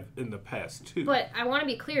they have in the past too. But I want to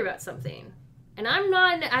be clear about something. And I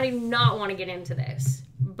do not want to get into this.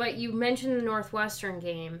 But you mentioned the Northwestern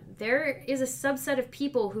game. There is a subset of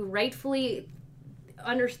people who rightfully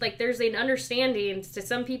there's an understanding to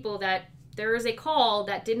some people that there is a call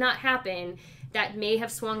that did not happen that may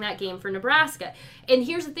have swung that game for Nebraska. And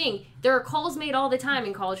here's the thing. There are calls made all the time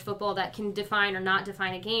in college football that can define or not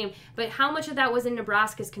define a game, but how much of that was in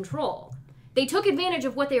Nebraska's control? They took advantage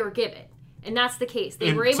of what they were given, and that's the case. They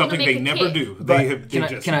and were able something to make they a never kick. do. But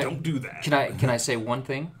Don't do that. Can I say one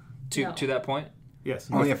thing No. to that point? Yes.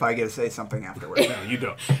 Only if I get to say something afterwards. No, you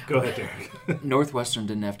don't. Go ahead, Derek. Northwestern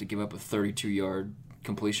didn't have to give up a 32-yard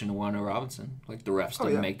completion to Warner Robinson. Like, the refs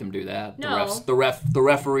didn't make them do that. No. The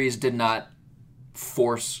referees did not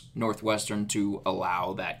force Northwestern to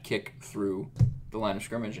allow that kick through the line of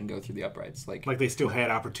scrimmage and go through the uprights. Like Like they still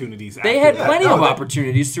had opportunities. they after had that. plenty of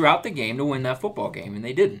opportunities throughout the game to win that football game, and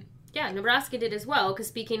they didn't. Yeah, Nebraska did as well. Because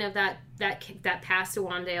speaking of that pass to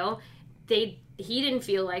Wandale, he didn't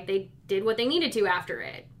feel like they did what they needed to after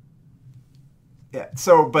it. Yeah.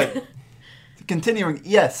 So, but continuing,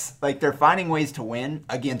 yes, like they're finding ways to win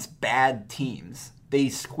against bad teams. They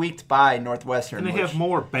squeaked by Northwestern. And they which have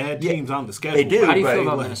more bad teams on the schedule. they do. How do you but- feel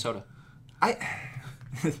about Minnesota?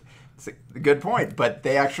 It's a good point, but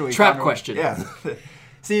they actually Trap found a- question. Yeah.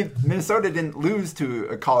 See, Minnesota didn't lose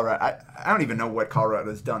to Colorado. I don't even know what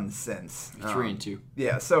Colorado's done since. 3-2.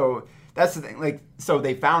 Yeah, so that's the thing. Like, so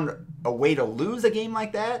they found a way to lose a game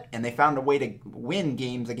like that, and they found a way to win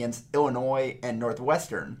games against Illinois and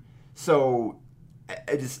Northwestern. So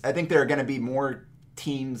I think there are going to be more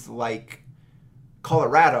teams like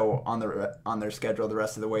Colorado on their schedule the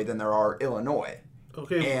rest of the way than there are Illinois.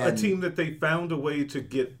 Okay, And- a team that they found a way to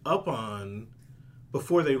get up on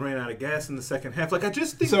before they ran out of gas in the second half. Like, I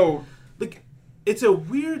just think, So- like, it's a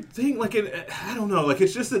weird thing. Like, I don't know. Like,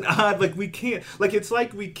 it's just an odd. Like, we can't. Like, it's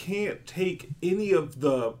like we can't take any of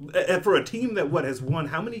the for a team that has won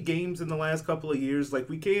how many games in the last couple of years. Like,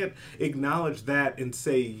 we can't acknowledge that and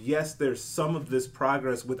say yes, there's some of this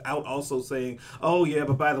progress without also saying, oh yeah,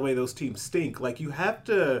 but by the way, those teams stink. Like, you have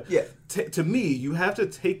to. Yeah. To me, you have to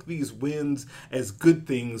take these wins as good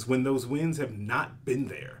things when those wins have not been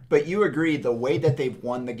there. But you agree the way that they've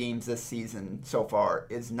won the games this season so far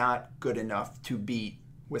is not good enough to beat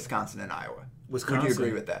Wisconsin and Iowa. Wisconsin. Would you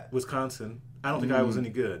agree with that? Wisconsin. I don't think Iowa's any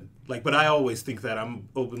good. Like, but I always think that. I'm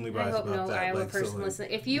openly I biased hope about no that. Iowa Like, person so, listen.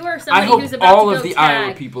 If you are I somebody hope who's about all to of go the tag,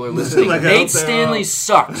 Iowa people are listening. Like, I Nate hope they're Stanley all-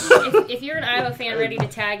 sucks. if you're an Iowa fan ready to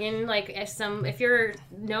tag in, like if you're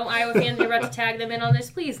no Iowa fan, you're about to tag them in on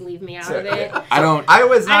this, please leave me out of it. I don't.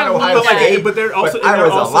 Iowa's not I don't Ohio need that. State, But they're also- and they're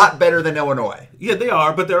Iowa's also- a lot better than Illinois. yeah, they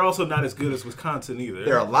are, but they're also not as good as Wisconsin either.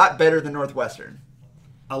 They're a lot better than Northwestern.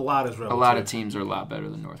 A lot is relative. A lot of teams are a lot better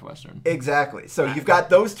than Northwestern. Exactly. So you've got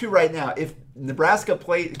those two right now. If Nebraska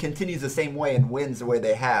continues the same way and wins the way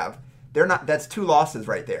they have, they're not. That's 2 losses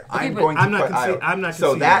right there. Okay, I'm not conceding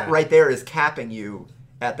so that right there is capping you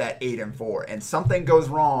at that 8-4. And something goes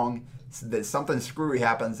wrong, that something screwy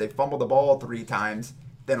happens. They fumble the ball 3 times.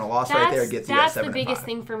 Then a loss right there gets you at 7-5. That's the biggest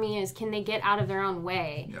thing for me is, can they get out of their own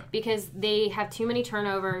way? Yeah. Because they have too many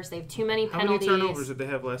turnovers. They have too many penalties. How many turnovers did they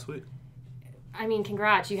have last week? I mean,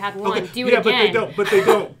 congrats, you had one. Okay. Do it again. But they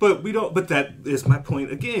don't. But that is my point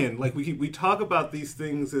again. Like we talk about these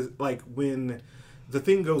things as like when the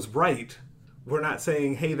thing goes right, we're not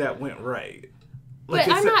saying, hey, that went right. Like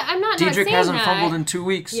but I'm not Diedrich saying hasn't that. fumbled in 2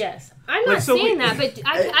 weeks. Yes. I'm not saying that, but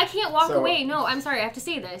I can't walk So- away. No, I'm sorry, I have to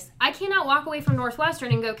say this. I cannot walk away from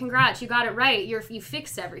Northwestern and go, congrats, you got it right. You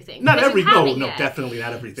fixed everything. Not Because you every. No, haven't no, yet. definitely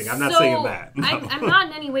not everything. I'm not saying that. No. I'm not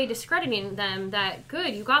in any way discrediting them that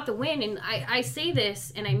good, you got the win. And I say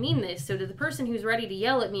this, and I mean this, so to the person who's ready to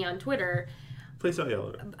yell at me on Twitter, Please don't yell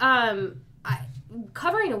at it.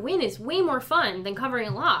 covering a win is way more fun than covering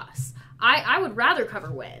a loss. I would rather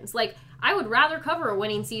cover wins. Like, I would rather cover a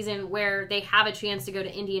winning season where they have a chance to go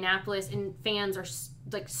to Indianapolis and fans are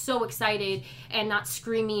like so excited and not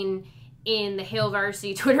screaming in the Hail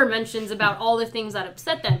Varsity Twitter mentions about all the things that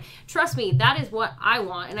upset them. Trust me, that is what I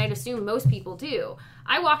want, and I'd assume most people do.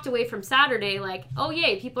 I walked away from Saturday like, oh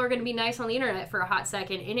yay, people are going to be nice on the internet for a hot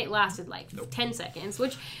second, and it lasted like 10 seconds,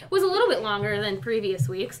 which was a little bit longer than previous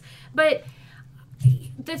weeks. But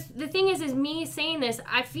the thing is me saying this,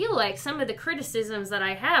 I feel like some of the criticisms that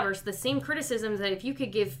I have are the same criticisms that if you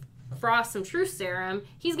could give Frost some truth serum,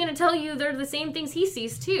 he's going to tell you they're the same things he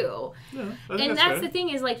sees too. Yeah, and that's the thing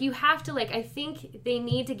is, like, you have to, like, I think they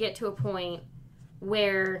need to get to a point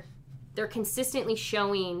where they're consistently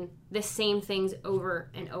showing the same things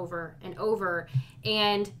over and over and over.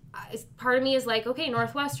 And part of me is like, okay,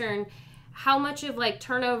 Northwestern, how much of, like,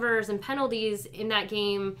 turnovers and penalties in that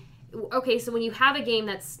game? Okay, so when you have a game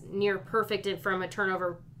that's near perfect from a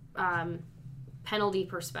turnover penalty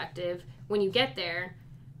perspective, when you get there,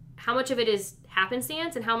 how much of it is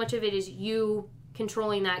happenstance and how much of it is you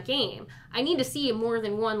controlling that game? I need to see more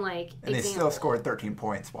than one, like, And they still scored 13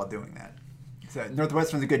 points while doing that. So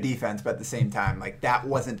Northwestern's a good defense, but at the same time, like, that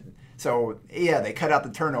wasn't... So, yeah, they cut out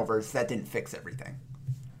the turnovers. That didn't fix everything.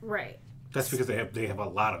 Right. That's because they have a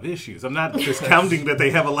lot of issues. I'm not discounting that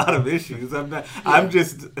they have a lot of issues. I'm not. Yeah. I'm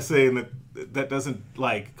just saying that doesn't,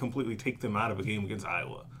 like, completely take them out of a game against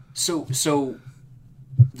Iowa. So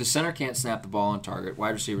the center can't snap the ball on target.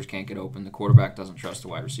 Wide receivers can't get open. The quarterback doesn't trust the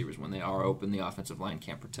wide receivers when they are open. The offensive line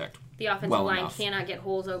can't protect. The offensive line enough. Cannot get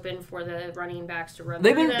holes open for the running backs to run.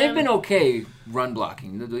 They've been okay run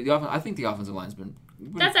blocking. I think the offensive line's been.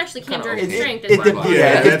 That's actually Cam kinda Jordan's okay. strength.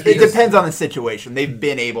 Is It depends on the situation. They've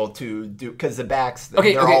been able to do, because the backs,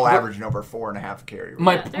 they're all averaging over 4.5 carry.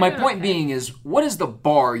 My point being is, what is the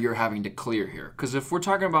bar you're having to clear here? Because if we're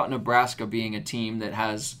talking about Nebraska being a team that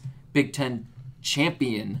has Big Ten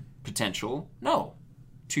champion potential, no.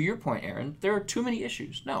 To your point, Aaron, there are too many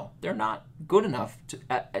issues. No, they're not good enough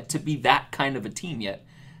to be that kind of a team yet.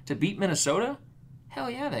 To beat Minnesota? Hell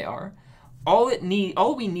yeah, they are. All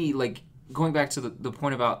we need, like, going back to the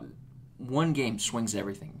point about one game swings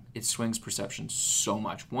everything. It swings perception so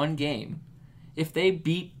much. One game, if they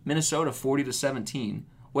beat Minnesota 40-17,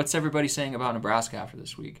 what's everybody saying about Nebraska after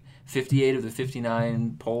this week? 58 of the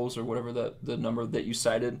 59 polls, or whatever the number that you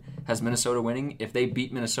cited, has Minnesota winning. If they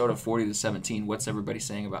beat Minnesota 40-17, what's everybody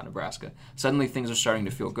saying about Nebraska? Suddenly things are starting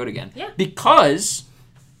to feel good again. Yeah. Because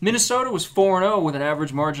Minnesota was 4-0 with an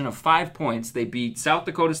average margin of 5 points. They beat South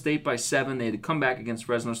Dakota State by 7. They had to come back against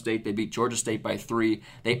Fresno State. They beat Georgia State by 3.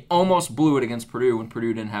 They almost blew it against Purdue when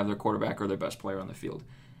Purdue didn't have their quarterback or their best player on the field.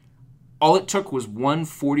 All it took was one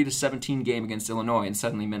 40-17 game against Illinois, and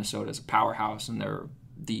suddenly Minnesota is a powerhouse, and they're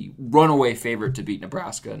the runaway favorite to beat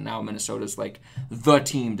Nebraska. And now Minnesota's like the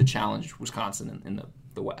team to challenge Wisconsin in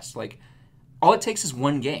the West. Like, all it takes is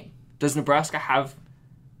one game. Does Nebraska have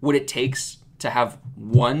what it takes to have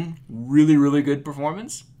one really, really good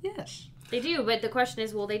performance? Yes. They do, but the question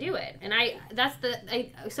is, will they do it? And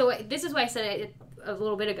so this is why I said it a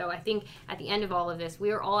little bit ago. I think at the end of all of this,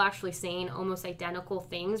 we are all actually saying almost identical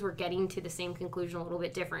things. We're getting to the same conclusion a little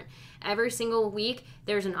bit different. Every single week,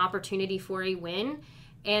 there's an opportunity for a win,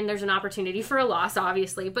 and there's an opportunity for a loss,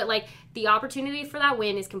 obviously. But, like, the opportunity for that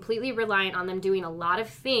win is completely reliant on them doing a lot of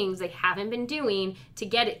things they haven't been doing to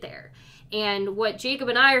get it there. And what Jacob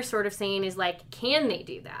and I are sort of saying is, like, can they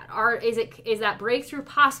do that? Is that breakthrough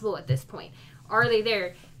possible at this point? Are they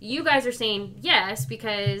there? You guys are saying yes,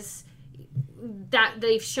 because that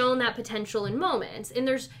they've shown that potential in moments, and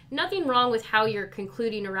there's nothing wrong with how you're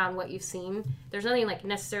concluding around what you've seen. There's nothing like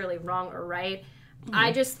necessarily wrong or right.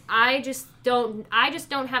 I just don't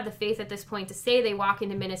have the faith at this point to say they walk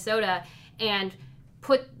into Minnesota and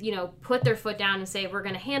put their foot down and say we're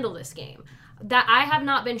going to handle this game. That I have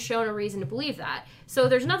not been shown a reason to believe that. So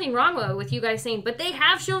there's nothing wrong with you guys saying, but they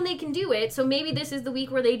have shown they can do it. So maybe this is the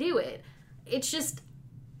week where they do it. It's just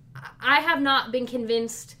I have not been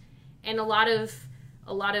convinced, and a lot of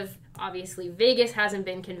obviously Vegas hasn't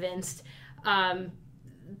been convinced.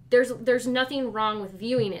 There's nothing wrong with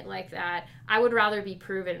viewing it like that. I would rather be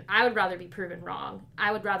proven wrong.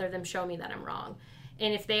 I would rather them show me that I'm wrong.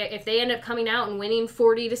 And if they end up coming out and winning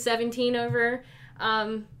 40-17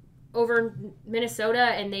 over Minnesota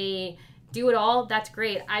and they do it all, that's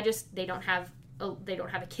great. They don't have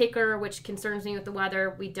a kicker, which concerns me with the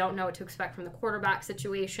weather. We don't know what to expect from the quarterback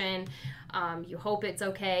situation. You hope it's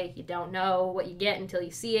okay. You don't know what you get until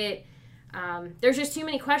you see it. There's just too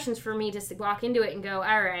many questions for me to walk into it and go,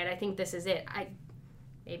 all right, I think this is it.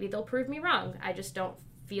 Maybe they'll prove me wrong. I just don't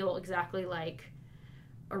feel exactly like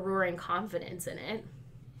a roaring confidence in it.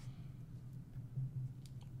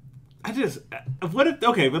 But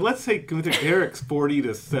let's take Derek's 40-17,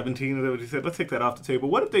 is that what you said? Let's take that off the table.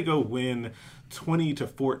 What if they go win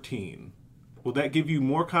 20-14? Will that give you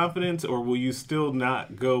more confidence, or will you still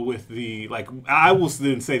not go with I will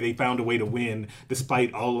then say they found a way to win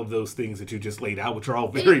despite all of those things that you just laid out, which are all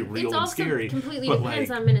very real and scary. It also completely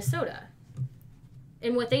depends on Minnesota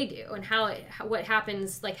and what they do and what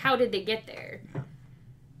happens, how did they get there?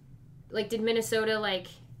 Did Minnesota,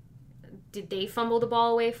 did they fumble the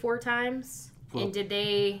ball away 4 times? Well, and did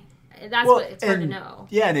they... It's hard to know.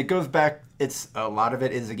 Yeah, and it goes back... A lot of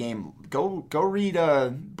it is a game. Go read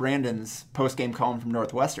Brandon's post-game column from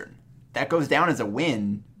Northwestern. That goes down as a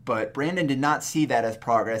win, but Brandon did not see that as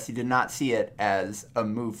progress. He did not see it as a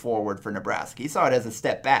move forward for Nebraska. He saw it as a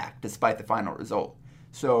step back, despite the final result.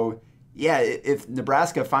 So, yeah, if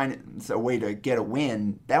Nebraska finds a way to get a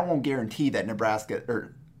win, that won't guarantee that Nebraska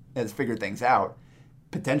has figured things out.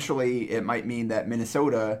 Potentially, it might mean that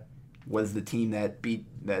Minnesota was the team that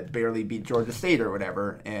barely beat Georgia State or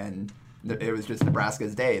whatever, and it was just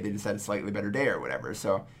Nebraska's day. They just had a slightly better day or whatever.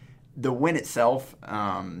 So the win itself,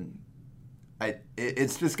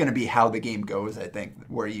 it's just going to be how the game goes, I think,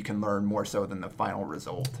 where you can learn more so than the final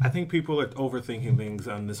result. I think people are overthinking things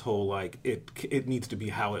on this whole, it needs to be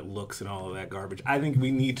how it looks and all of that garbage. I think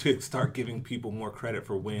we need to start giving people more credit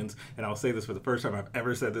for wins. And I'll say this for the first time I've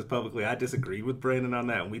ever said this publicly. I disagreed with Brandon on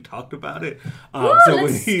that, and we talked about it. So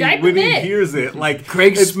when he hears it,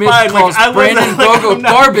 Craig it's Smith fine. calls Brandon Bogo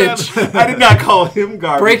garbage. I did not call him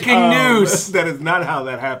garbage. Breaking news. That is not how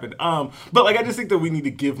that happened. But I just think that we need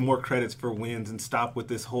to give more credits for wins and stop with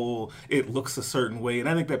this whole it looks a certain way. And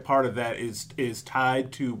I think that part of that is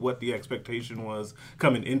tied to what the expectation was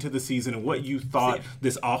coming into the season and what you thought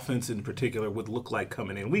this offense in particular would look like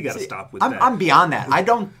coming in. We got to stop with that. I'm beyond that.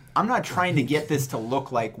 I'm not trying to get this to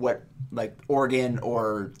look like Oregon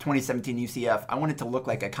or 2017 UCF. I want it to look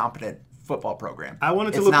like a competent football program. I want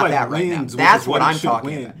it to look like wins. Right, that's what I'm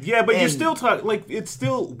talking about. Yeah, but you're still talking it's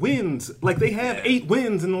still wins. They have 8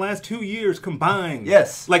 wins in the last 2 years combined.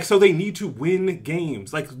 Yes. So they need to win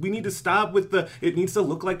games. We need to stop with it needs to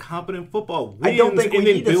look like competent football. Wins, I don't think we and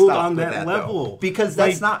need then to build stop on with that level. Though, because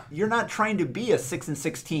that's you're not trying to be a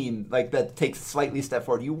 6-6 team that takes a slightly step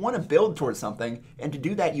forward. You want to build towards something, and to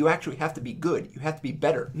do that you actually have to be good. You have to be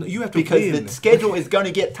better. No, you have to because win. The schedule is going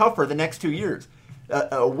to get tougher the next 2 years.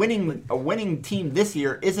 A winning team this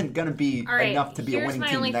year isn't going to be enough to be a winning team the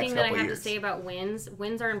next couple of years. Here's my only thing that I have to say about wins.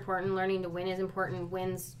 Wins are important. Learning to win is important.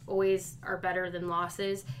 Wins always are better than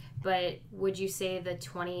losses. But would you say the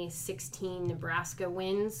 2016 Nebraska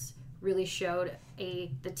wins really showed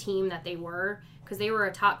the team that they were? Because they were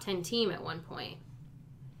a top 10 team at one point.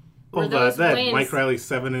 Wins, Mike Riley's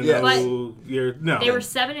 7-0 year. No, they were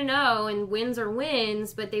 7-0, and wins are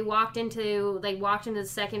wins. But they walked into the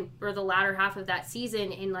second or the latter half of that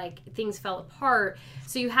season, and things fell apart.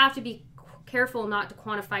 So you have to be careful not to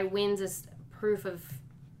quantify wins as proof of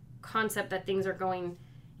concept that things are going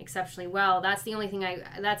exceptionally well. That's the only thing I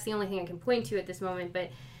can point to at this moment.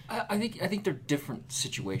 But I think they're different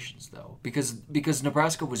situations though, because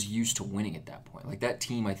Nebraska was used to winning at that point. That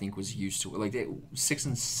team, I think, was used to it. They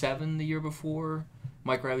 6-7 the year before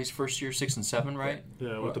Mike Riley's first year, 6-7, right?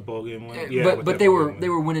 Yeah, with the bowl game win. Yeah, but they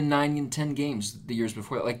were winning 9 and 10 games the years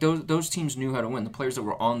before. Those teams knew how to win. The players that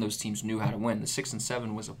were on those teams knew how to win. The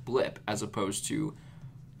 6-7 was a blip as opposed to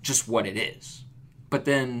just what it is. But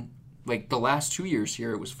then the last 2 years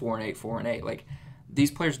here, it was 4-8, 4-8.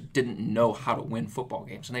 These players didn't know how to win football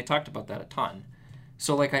games, and they talked about that a ton.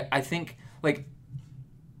 So, I think like,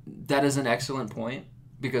 that is an excellent point,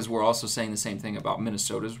 because we're also saying the same thing about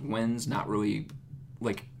Minnesota's wins, not really,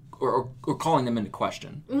 like, or calling them into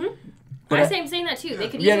question. Mm-hmm. But I'm saying that too. They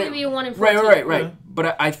could easily be a 1-14. Right. Yeah.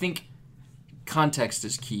 But I think context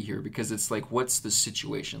is key here, because it's like, what's the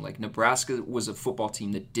situation? Like, Nebraska was a football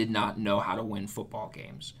team that did not know how to win football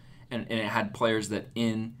games. And it had players that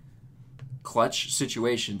in clutch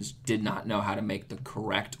situations did not know how to make the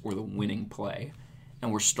correct or the winning play.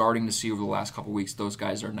 And we're starting to see over the last couple of weeks, those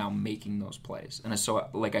guys are now making those plays. And so,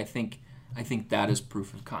 like, I think that is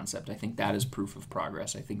proof of concept. I think that is proof of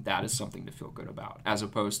progress. I think that is something to feel good about, as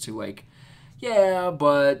opposed to, like, yeah,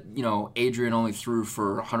 but, you know, Adrian only threw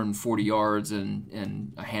for 140 yards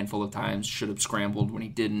and a handful of times should have scrambled when he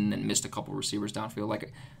didn't and missed a couple receivers downfield.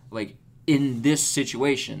 Like in this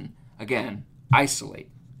situation, again, isolate.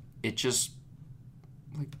 It just,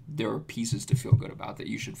 like, there are pieces to feel good about, that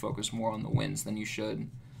you should focus more on the wins than you should,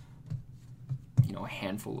 you know, a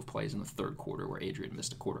handful of plays in the third quarter where Adrian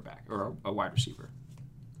missed a quarterback or a wide receiver.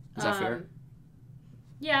 Is that fair?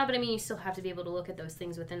 Yeah, but I mean, you still have to be able to look at those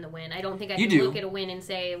things within the win. I don't think I You can do. look at a win and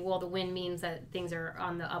say, well, the win means that things are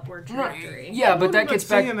on the upward trajectory. Right. Yeah, but I'm that not gets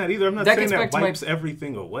back. saying that either. I'm not that saying gets back that to wipes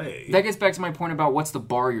everything away. That gets back to my point about what's the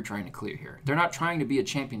bar you're trying to clear here. They're not trying to be a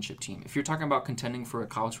championship team. If you're talking about contending for a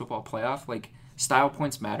college football playoff, like, style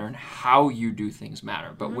points matter and how you do things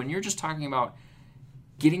matter. But when you're just talking about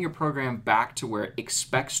getting your program back to where it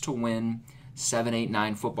expects to win 7, 8,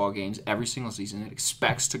 9 football games every single season, it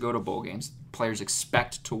expects to go to bowl games, players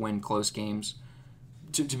expect to win close games,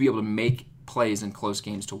 to be able to make plays in close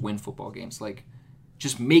games to win football games, like,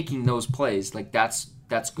 just making those plays, like, that's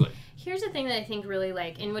good. Here's the thing that I think really,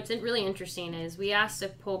 like, and what's really interesting is we asked a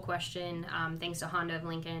poll question, thanks to Honda of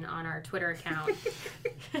Lincoln, on our Twitter account.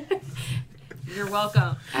 You're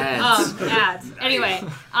welcome. Ads. Ads. Anyway.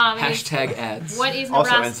 Hashtag ads. What is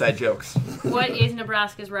Also Nebraska? inside jokes. What is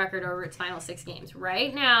Nebraska's record over its final 6 games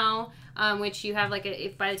right now? Which you have, like,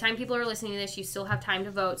 if by the time people are listening to this, you still have time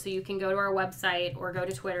to vote, so you can go to our website or go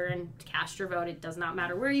to Twitter and cast your vote. It does not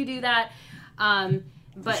matter where you do that. But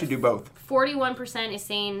You should do both. 41% is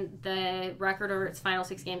saying the record over its final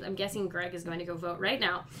 6 games. I'm guessing Greg is going to go vote right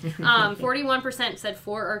now. 41% said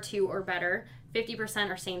 4 or 2 or better. 50%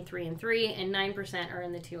 are saying 3 and 3, and 9% are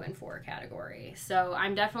in the 2 and 4 category. So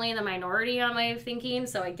I'm definitely in the minority on my thinking,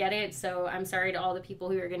 so I get it. So I'm sorry to all the people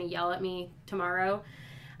who are going to yell at me tomorrow.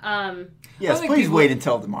 Yes, think please people- wait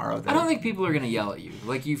until tomorrow. Then. I don't think people are going to yell at you.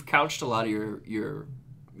 Like, you've couched a lot of your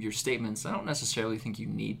statements. I don't necessarily think you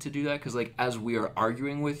need to do that, because, like, as we are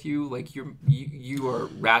arguing with you, like, you are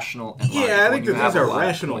rational and logical. Yeah, I think and you that have these a are lot of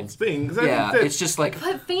rational points. things. I Yeah, think that, it's just like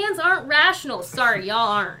But fans aren't rational. Sorry, y'all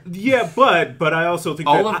aren't. yeah, but I also think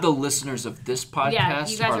all that of the listeners of this you podcast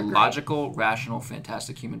guys are are great. logical, rational,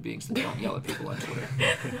 fantastic human beings that don't yell at people on Twitter.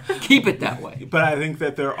 Keep it that way. But I think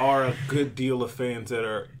that there are a good deal of fans that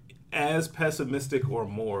are as pessimistic or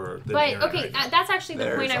more than But Aaron okay, right now. that's actually the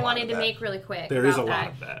There's point a I lot wanted of to that. make really quick. There is about a lot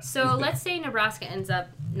of that. So let's say Nebraska ends up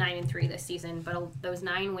 9 and 3 this season, but those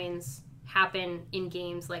 9 wins happen in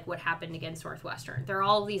games like what happened against Northwestern. They're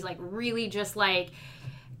all these, like, really just, like,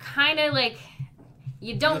 kind of like,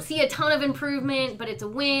 you don't see a ton of improvement, but it's a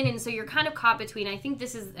win, and so you're kind of caught between. I think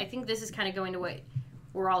this is kind of going to what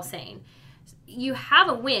we're all saying. You have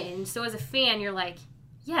a win, so as a fan, you're like,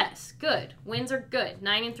 yes, good. Wins are good.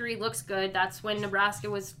 9 and 3 looks good. That's when Nebraska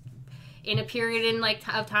was in a period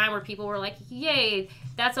of time where people were like, yay,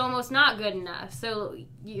 that's almost not good enough. So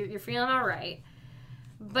you're feeling all right.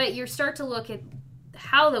 But you start to look at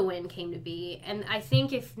how the win came to be. And I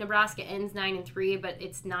think if Nebraska ends 9 and 3, but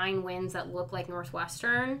it's 9 wins that look like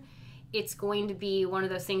Northwestern, it's going to be one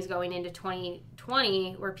of those things going into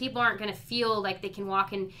 2020 where people aren't going to feel like they can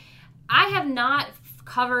walk in. I have not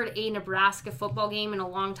covered a Nebraska football game in a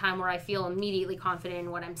long time where I feel immediately confident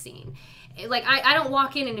in what I'm seeing. Like, I don't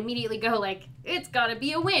walk in and immediately go, like, it's got to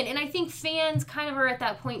be a win. And I think fans kind of are at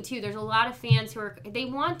that point, too. There's a lot of fans who they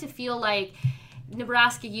want to feel like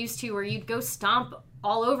Nebraska used to, where you'd go stomp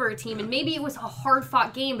all over a team, and maybe it was a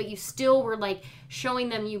hard-fought game, but you still were, like, showing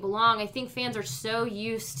them you belong. I think fans are so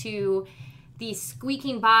used to these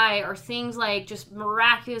squeaking by or things, like, just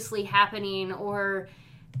miraculously happening, or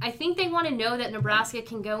I think they want to know that Nebraska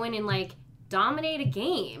can go in and, like, dominate a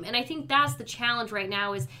game. And I think that's the challenge right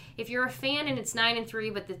now, is if you're a fan and it's 9 and 3,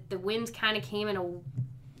 but the wins kind of came in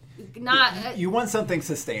You want something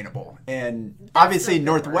sustainable, and That's obviously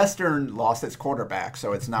the word. Northwestern lost its quarterback,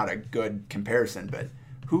 so it's not a good comparison. But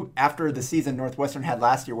who, after the season Northwestern had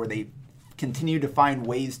last year, where they continued to find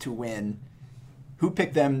ways to win, who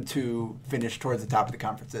picked them to finish towards the top of the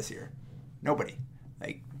conference this year? Nobody.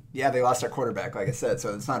 Like, yeah, they lost their quarterback, like I said,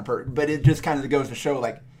 so it's not perfect. But it just kind of goes to show,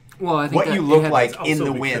 like, Well, I think what that you it look had- like Also in the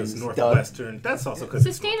because wins does. Northwestern. That's also because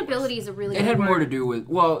Sustainability is a really It good had word. more to do with,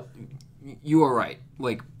 well, you are right.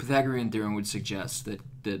 Like, Pythagorean theorem would suggest that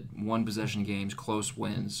one possession games, close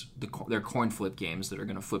wins, they're coin flip games that are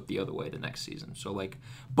going to flip the other way the next season. So, like,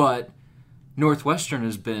 but Northwestern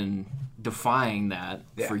has been defying that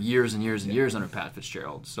for years and years and years under Pat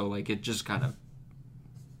Fitzgerald. So, like, it just kind of.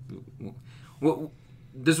 Well,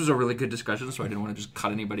 this was a really good discussion, so I didn't want to just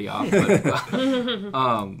cut anybody off.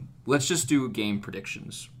 But, let's just do game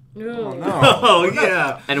predictions. Oh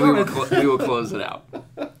yeah, And we will close it out.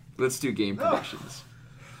 Let's do game predictions.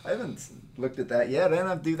 I haven't looked at that yet. I don't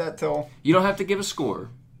have to do that till You don't have to give a score,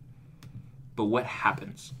 but what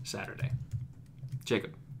happens Saturday?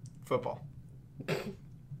 Jacob, football.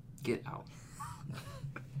 get out.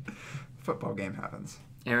 Football game happens.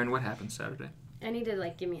 Aaron, what happens Saturday? I need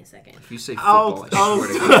to give me a second. If you say football, I swear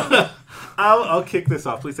to God. I'll kick this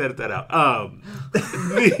off. Please edit that out.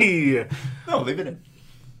 No, leave it in.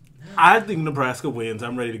 I think Nebraska wins.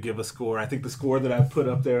 I'm ready to give a score. I think the score that I put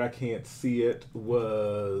up there, I can't see it,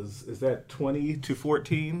 is that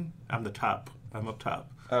 20-14? I'm up top.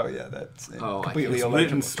 Oh yeah, that's Oh, I completely can't-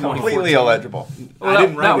 illegible. it's 2014. Completely illegible. Well, I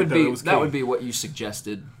didn't write that it, would though. be It was that Kate. would be what you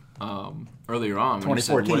suggested earlier on. When you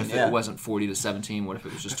said, 2014, what if yeah. it wasn't 40-17? What if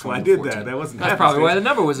it was just 20-14? why I did that. That wasn't That's half probably mistake. why the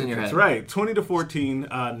number was in your That's head. right.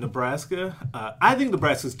 20-14, Nebraska. I think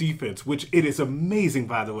Nebraska's defense, which it is amazing,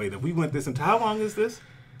 by the way, that we went this into. How long is this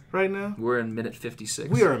right now? We're in minute 56.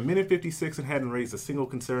 We are a minute 56 and hadn't raised a single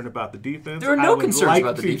concern about the defense. There are no I would concerns like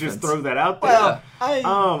about the to defense. just throw that out there.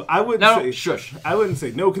 Well, I wouldn't No, say shush. I wouldn't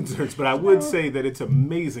say no concerns, but I would say that it's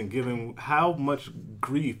amazing given how much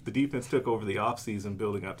grief the defense took over the offseason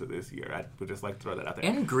building up to this year. I would just like to throw that out there.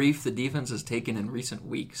 And grief the defense has taken in recent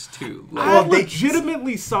weeks, too. I Like, Well, they-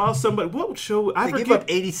 legitimately saw somebody. What show? I They gave forget. up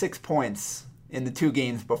 86 points in the 2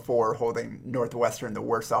 games before, holding Northwestern, the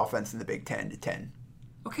worst offense in the Big Ten, to 10.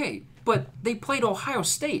 okay, but they played Ohio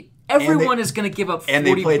State. Everyone is going to give up 40 And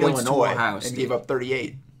they played points Illinois to Ohio and State. gave up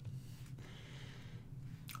 38.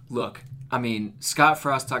 Look, I mean, Scott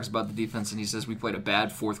Frost talks about the defense, and he says we played a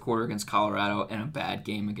bad fourth quarter against Colorado and a bad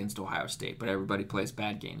game against Ohio State, but everybody plays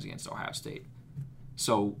bad games against Ohio State.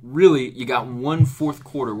 So, really, you got one fourth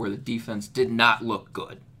quarter where the defense did not look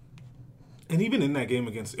good. And even in that game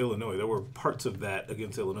against Illinois, there were parts of that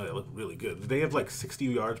against Illinois that looked really good. Did they have 60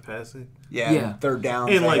 yards passing? Yeah. Third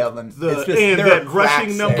downs. And they have them. It's just, and there that are rushing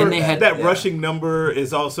cracks number, there. And they had- that Yeah. rushing number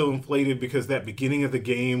is also inflated because that beginning of the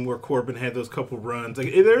game where Corbin had those couple runs.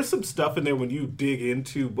 There's some stuff in there when you dig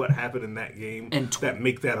into what happened in that game And that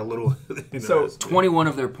make that a little. So, interesting. 21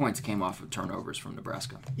 of their points came off of turnovers from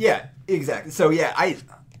Nebraska. Yeah, exactly. So yeah,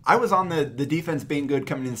 I was on the defense being good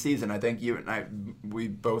coming into the season. I think you and we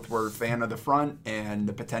both were a fan of the front and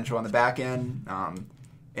the potential on the back end.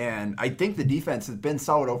 And I think the defense has been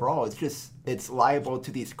solid overall. It's just it's liable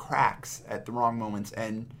to these cracks at the wrong moments.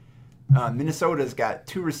 And Minnesota's got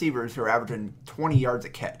 2 receivers who are averaging 20 yards a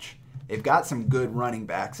catch. They've got some good running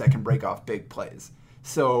backs that can break off big plays.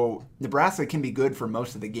 So Nebraska can be good for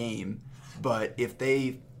most of the game, but if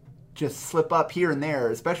they just slip up here and there,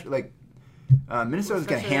 especially Minnesota's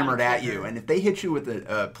going to Especially hammer on it at kicker. you, and if they hit you with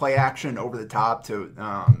a play action over the top to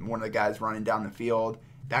one of the guys running down the field,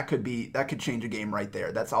 that could change a game right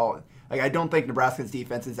there. That's all. I don't think Nebraska's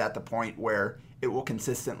defense is at the point where it will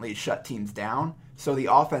consistently shut teams down. So the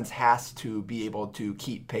offense has to be able to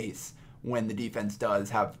keep pace when the defense does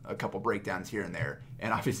have a couple breakdowns here and there.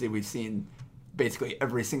 And obviously, we've seen basically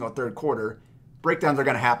every single third quarter breakdowns are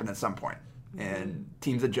going to happen at some point, and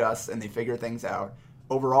teams adjust and they figure things out.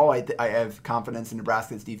 Overall, I have confidence in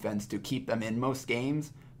Nebraska's defense to keep them in most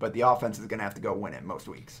games, but the offense is going to have to go win it most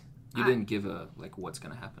weeks. You didn't give a what's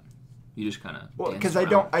going to happen. You just kind of Well, because I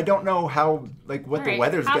don't know how what All the right,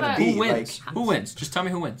 weather's how going to about- be. Who wins? Who wins? Just tell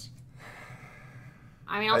me who wins.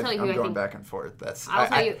 I mean, I'll tell you who I'm I going think. back and forth. That's I'll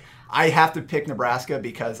tell you. I have to pick Nebraska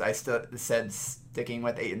because I still said sticking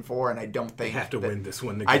with 8-4, and I don't think They have to that- win this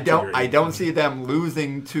one. To I get to don't. your I 8. don't see them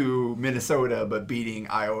losing to Minnesota, but beating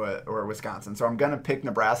Iowa or Wisconsin. So I'm gonna pick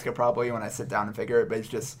Nebraska probably when I sit down and figure it. But it's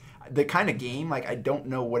just the kind of game I don't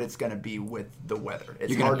know what it's gonna be with the weather. It's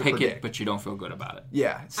You're going hard to to pick predict. it, but you don't feel good about it.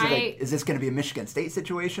 Yeah. So I- is this gonna be a Michigan State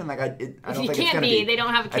situation? I don't You think it's can't gonna be. They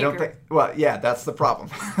don't have a I don't kicker. think. Well, yeah, that's the problem.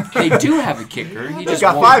 They do have a kicker. He just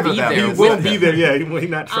got won't 5 of be them. there He with Won't them. be there. Yeah, he will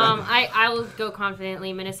not try. I will go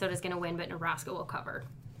confidently. Minnesota's going to win, but Nebraska will cover.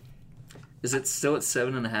 Is it still at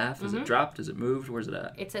 7.5? Is it dropped? Is it moved? Where's it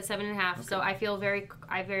at? It's at 7.5. So I feel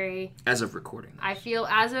As of recording. I feel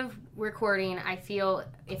as of recording, I feel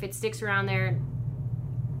if it sticks around there,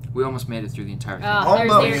 We almost made it through the entire thing.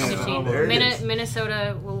 Almost. There's the air conditioning. There it is.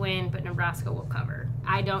 Minnesota will win, but Nebraska will cover.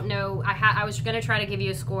 I don't know. I was going to try to give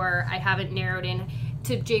you a score. I haven't narrowed in.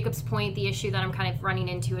 To Jacob's point, the issue that I'm kind of running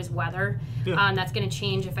into is weather. Yeah. That's going to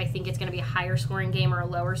change if I think it's going to be a higher scoring game or a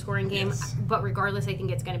lower scoring game. Yes. But regardless, I think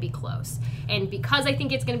it's going to be close. And because I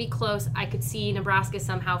think it's going to be close, I could see Nebraska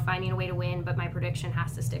somehow finding a way to win, but my prediction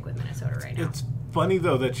has to stick with Minnesota right now. It's funny,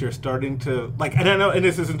 though, that you're starting to, like, and I know, and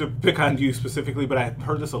this isn't to pick on you specifically, but I've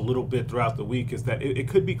heard this a little bit throughout the week, is that it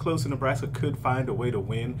could be close and Nebraska could find a way to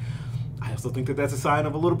win. I also think that that's a sign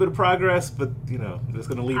of a little bit of progress, but, you know, I'm just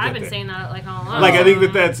going to leave that I've been there. saying that like all along. Like, I think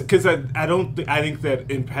that that's because I think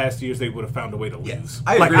that in past years they would have found a way to lose. Yes,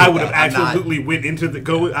 I like agree I with would have that. I'm absolutely went into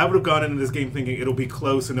I would have gone into this game thinking it'll be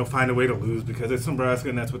close and they'll find a way to lose because it's Nebraska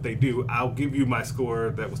and that's what they do. I'll give you my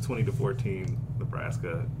score that was 20-14.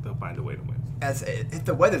 Nebraska, they'll find a way to win. If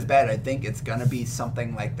the weather's bad, I think it's going to be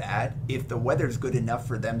something like that. If the weather's good enough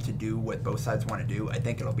for them to do what both sides want to do, I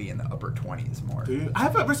think it'll be in the upper 20s more. Dude,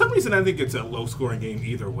 for some reason, I think it's a low-scoring game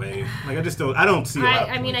either way. Like I don't see.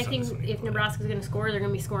 I mean, I think if Nebraska's going to score, they're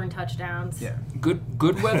going to be scoring touchdowns. Yeah.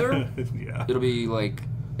 Good weather, yeah. it'll be like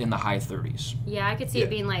in the high 30s. Yeah, I could see it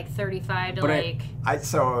being like 35 to But like.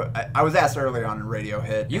 I was asked earlier on Radio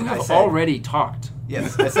Hit. You and have I said, already talked.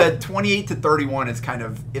 Yes, I said 28-31 is kind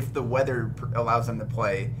of, if the weather allows them to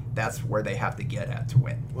play, that's where they have to get at to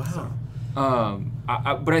win. Wow.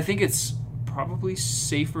 But I think it's probably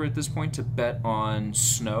safer at this point to bet on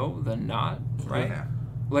snow than not, right? Yeah.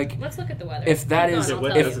 Like, Let's look at the weather. if that Keep is going,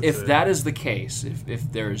 I'll tell you. if that is the case, if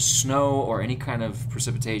there's snow or any kind of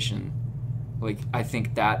precipitation, like I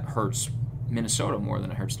think that hurts Minnesota more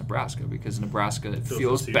than it hurts Nebraska because Nebraska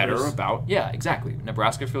feels better about exactly.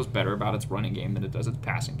 Nebraska feels better about its running game than it does its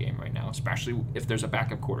passing game right now, especially if there's a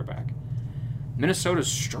backup quarterback.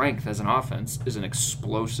 Minnesota's strength as an offense is an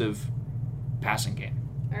explosive passing game.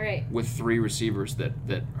 All right. With 3 receivers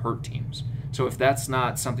that hurt teams. So if that's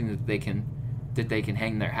not something that they can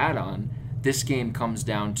hang their hat on, this game comes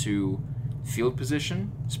down to field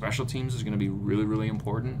position. Special teams is going to be really, really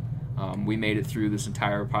important. We made it through this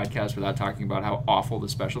entire podcast without talking about how awful the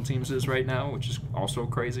special teams is right now, which is also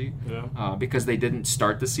crazy. Yeah. Because they didn't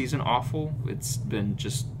start the season awful. It's been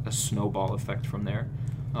just a snowball effect from there.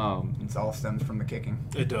 It all stems from the kicking.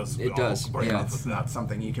 It does. It does. Yeah. It's not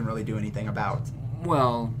something you can really do anything about.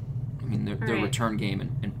 Well, I mean, their right. return game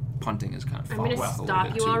and punting is kind of I'm going to well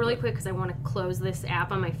stop you all too, really but- quick because I want to close this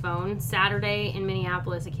app on my phone. Saturday in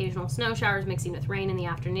Minneapolis, occasional snow showers mixing with rain in the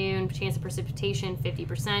afternoon. Chance of precipitation,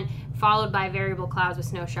 50%, followed by variable clouds with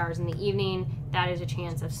snow showers in the evening. That is a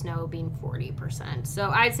chance of snow being 40%.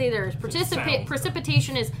 So I'd say there's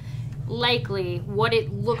precipitation is likely. What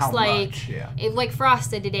it looks How like, much? Yeah. like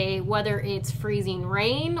frosted today, whether it's freezing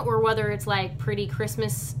rain or whether it's like pretty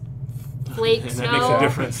Christmas flake And snow. that makes a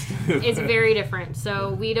difference. It's very different.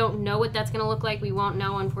 So we don't know what that's going to look like. We won't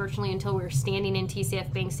know, unfortunately, until we're standing in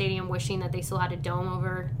TCF Bank Stadium wishing that they still had a dome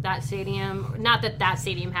over that stadium. Not that that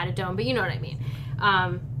stadium had a dome, but you know what I mean.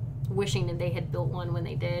 Wishing that they had built one when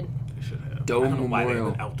they did. They should have. Dome I don't know why they have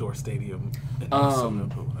Memorial. an outdoor stadium in Minnesota,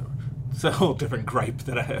 but whatever. It's a whole different gripe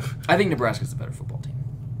that I have. I think Nebraska's the better football team.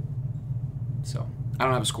 So, I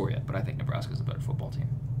don't have a score yet, but I think Nebraska's the better football team.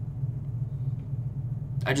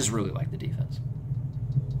 I just really like the defense.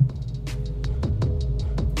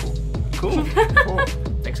 Cool. Cool.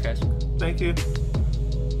 Thanks, guys. Thank you.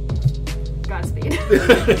 Godspeed.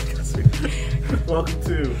 Welcome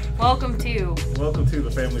to Welcome to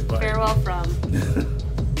the family fight. Farewell from.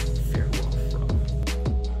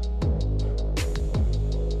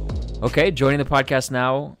 Okay, joining the podcast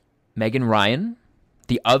now, Megan Ryan.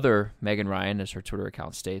 The other Megan Ryan, as her Twitter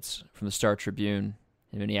account states, from the Star Tribune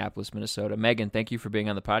in Minneapolis, Minnesota. Megan, thank you for being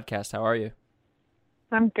on the podcast. How are you?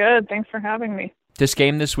 I'm good. Thanks for having me. This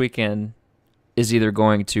game this weekend is either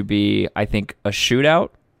going to be, I think, a shootout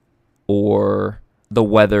or the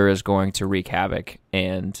weather is going to wreak havoc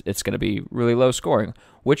and it's going to be really low scoring.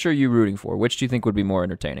 Which are you rooting for? Which do you think would be more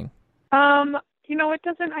entertaining?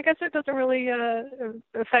 I guess it doesn't really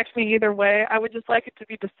affect me either way. I would just like it to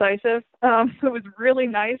be decisive. It was really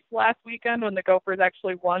nice last weekend when the Gophers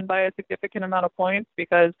actually won by a significant amount of points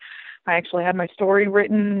because I actually had my story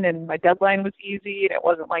written and my deadline was easy and it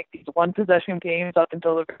wasn't like these one possession games up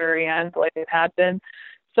until the very end like it had been.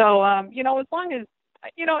 So, as long as, I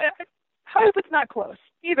hope it's not close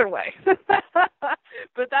either way.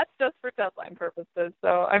 But that's just for deadline purposes.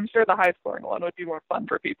 So I'm sure the high scoring one would be more fun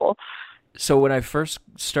for people. So when I first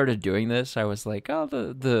started doing this, I was like, oh,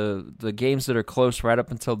 the games that are close right up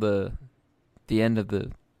until the end of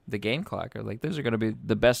the the game clock. Like, those are going to be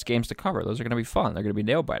the best games to cover. Those are going to be fun. They're going to be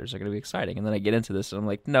nail biters. They're going to be exciting. And then I get into this, and I'm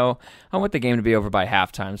like, no, I want the game to be over by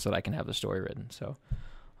halftime so that I can have the story written. So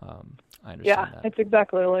I understand that. It's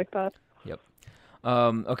exactly like that. Yep.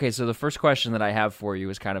 Okay, so the first question that I have for you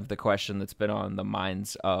is kind of the question that's been on the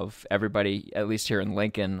minds of everybody, at least here in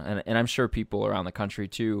Lincoln, and I'm sure people around the country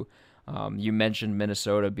too. You mentioned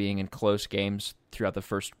Minnesota being in close games throughout the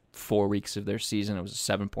first 4 weeks of their season. It was a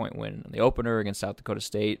 7-point win in the opener against South Dakota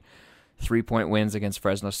State, 3-point wins against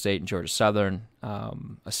Fresno State and Georgia Southern, a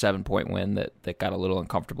 7-point win that got a little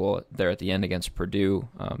uncomfortable there at the end against Purdue,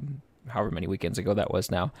 however many weekends ago that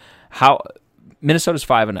was now. Minnesota's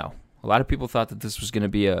 5-0. A lot of people thought that this was going to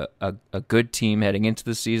be a good team heading into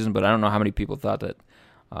the season, but I don't know how many people thought that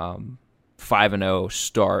 5-0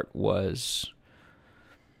 start was,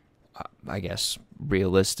 I guess,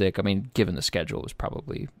 realistic. I mean, given the schedule, it was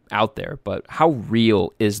probably out there, but how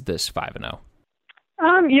real is this 5-0?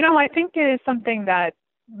 I think it is something that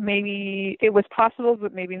maybe it was possible,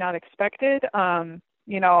 but maybe not expected.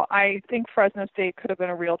 I think Fresno State could have been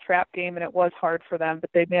a real trap game, and it was hard for them, but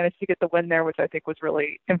they managed to get the win there, which I think was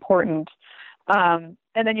really important. And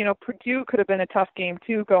then, Purdue could have been a tough game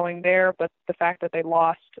too going there, but the fact that they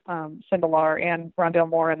lost Sindelar and Rondale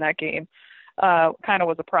Moore in that game kind of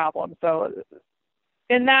was a problem. So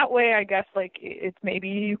in that way, I guess, like, it's maybe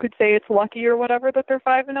you could say it's lucky or whatever that they're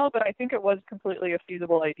 5-0, but I think it was completely a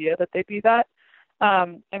feasible idea that they be that.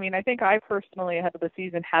 I think I personally, ahead of the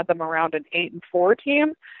season, had them around an 8-4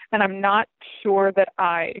 team, and I'm not sure that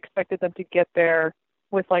I expected them to get there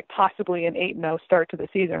with, like, possibly an 8-0 start to the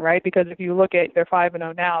season, right? Because if you look at their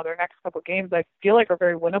 5-0 now, their next couple games, I feel like are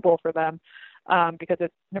very winnable for them, because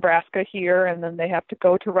it's Nebraska here, and then they have to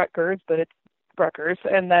go to Rutgers, but it's Rutgers,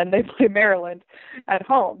 and then they play Maryland at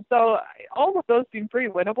home. So all of those seem pretty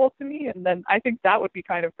winnable to me, and then I think that would be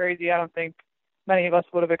kind of crazy. I don't think many of us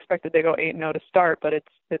would have expected they go 8-0 to start, but it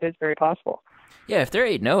is very possible. Yeah, if they're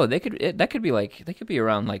 8-0, they could be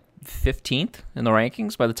around like 15th in the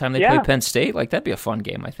rankings by the time they play Penn State. Like, that'd be a fun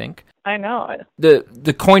game, I think. I know.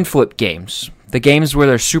 The coin flip games, the games where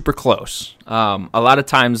they're super close. A lot of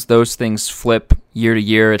times those things flip year to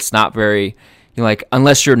year. It's not very,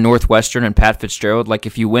 unless you're Northwestern and Pat Fitzgerald, like,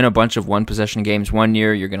 if you win a bunch of one-possession games one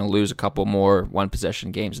year, you're going to lose a couple more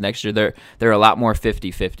one-possession games next year. They're a lot more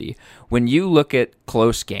 50-50. When you look at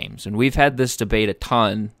close games, and we've had this debate a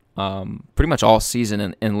ton pretty much all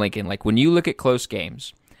season in Lincoln, like, when you look at close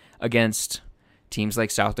games against teams like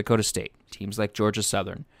South Dakota State, teams like Georgia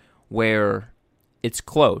Southern, where it's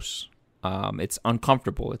close, it's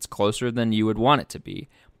uncomfortable, it's closer than you would want it to be,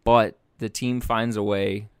 but the team finds a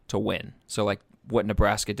way to win. So, like what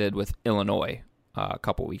Nebraska did with Illinois a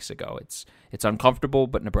couple weeks ago. It's uncomfortable,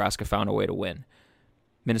 but Nebraska found a way to win.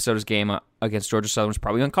 Minnesota's game against Georgia Southern was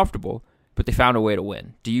probably uncomfortable, but they found a way to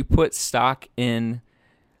win. Do you put stock in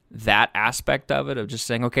that aspect of it, of just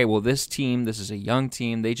saying, okay, well, this team, this is a young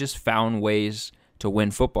team, they just found ways to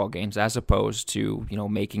win football games, as opposed to,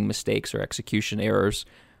 making mistakes or execution errors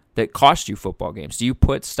that cost you football games? Do you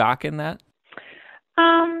put stock in that?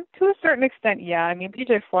 To a certain extent, yeah.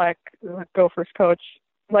 PJ Fleck, Gophers coach,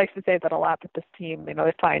 likes to say that a lot with this team. They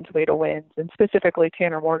find way to win, and specifically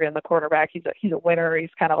Tanner Morgan, the quarterback. He's a winner.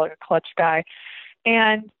 He's kind of like a clutch guy,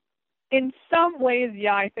 and in some ways,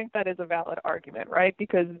 yeah, I think that is a valid argument, right?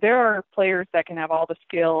 Because there are players that can have all the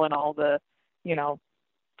skill and all the,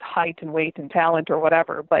 height and weight and talent or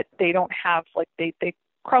whatever, but they don't have, they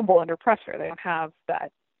crumble under pressure. They don't have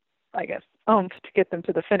that, I guess, oomph to get them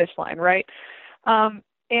to the finish line, right?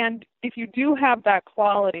 And if you do have that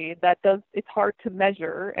quality, it's hard to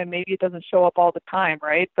measure, and maybe it doesn't show up all the time,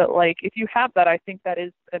 right? But, if you have that, I think that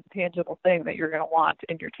is a tangible thing that you're going to want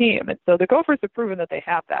in your team. And so the Gophers have proven that they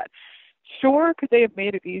have that. Sure, could they have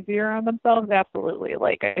made it easier on themselves? Absolutely.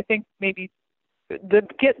 I think maybe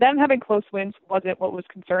them having close wins wasn't what was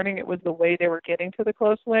concerning. It was the way they were getting to the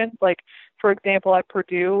close wins. For example, at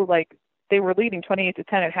Purdue, they were leading 28-10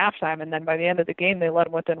 at halftime, and then by the end of the game, they led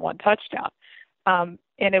them within one touchdown.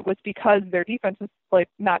 And it was because their defense was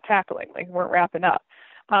not tackling, weren't wrapping up.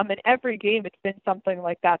 In every game, it's been something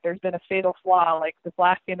like that. There's been a fatal flaw, like this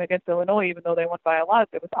last game against Illinois, even though they won by a lot,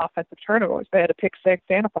 it was offensive turnovers. They had a pick six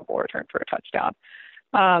and a fumble return for a touchdown.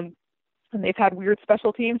 And they've had weird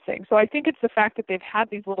special teams things. So I think it's the fact that they've had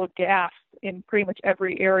these little gaps in pretty much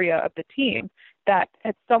every area of the team that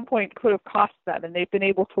at some point could have cost them, and they've been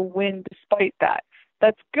able to win despite that.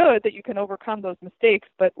 That's good that you can overcome those mistakes,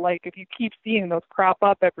 but if you keep seeing those crop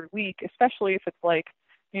up every week, especially if it's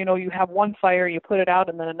you have one fire, you put it out,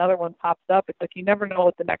 and then another one pops up, it's you never know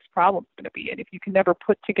what the next problem's going to be. And if you can never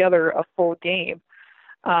put together a full game,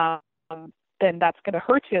 then that's going to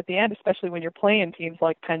hurt you at the end, especially when you're playing teams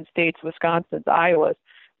like Penn State's, Wisconsin's, Iowa's,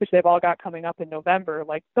 which they've all got coming up in November.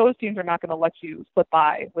 Like, those teams are not going to let you slip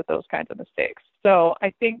by with those kinds of mistakes. So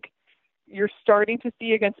I think you're starting to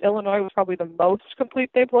see against Illinois was probably the most complete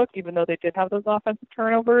they've looked, even though they did have those offensive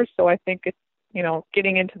turnovers. So I think it's,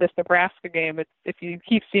 getting into this Nebraska game, if you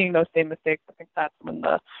keep seeing those same mistakes, I think that's when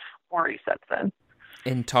the worry sets in.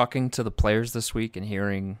 In talking to the players this week and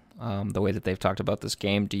hearing the way that they've talked about this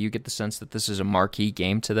game, do you get the sense that this is a marquee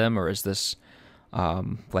game to them, or is this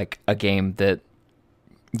like a game that,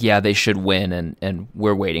 they should win and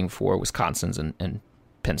we're waiting for Wisconsin's and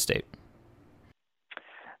Penn State?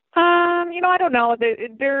 I don't know.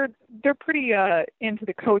 They're pretty into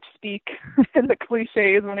the coach speak and the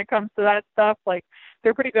cliches when it comes to that stuff. Like,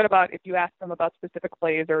 they're pretty good about, if you ask them about specific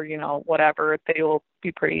plays or, whatever, they will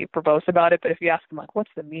be pretty verbose about it. But if you ask them, like,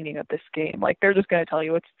 what's the meaning of this game? Like, they're just going to tell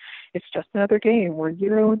you it's just another game. We're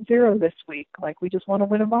 0-0 this week. Like, we just want to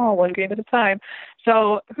win them all one game at a time.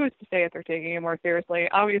 So who's to say if they're taking it more seriously?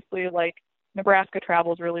 Obviously, like, Nebraska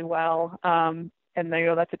travels really well. And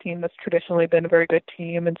that's a team that's traditionally been a very good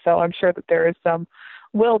team. And so I'm sure that there is some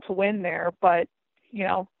will to win there. But,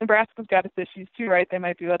 Nebraska's got its issues too, right? They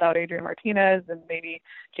might be without Adrian Martinez and maybe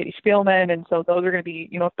J.D. Spielman. And so those are going to be,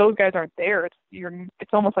 if those guys aren't there,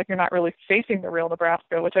 it's almost like you're not really facing the real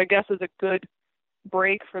Nebraska, which I guess is a good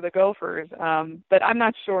break for the Gophers. But I'm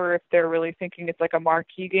not sure if they're really thinking it's like a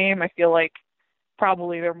marquee game. I feel like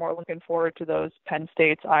probably they're more looking forward to those Penn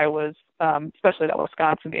States, Iowas, especially that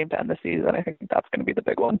Wisconsin game to end the season. I think that's going to be the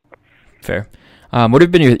big one. Fair. What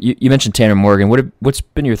have been you mentioned Tanner Morgan. What's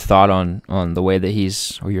been your thought on the way that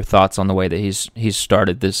your thoughts on the way that he's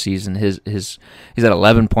started this season? He's at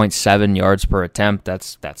 11.7 yards per attempt.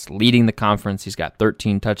 That's leading the conference. He's got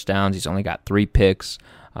 13 touchdowns. He's only got 3 picks.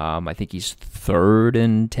 I think he's third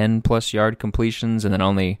in 10+ yard completions, and then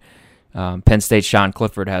only Penn State's Sean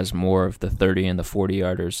Clifford has more of the 30 and the 40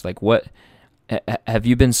 yarders. Like, what have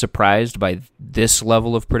you been surprised by this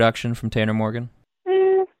level of production from Tanner Morgan?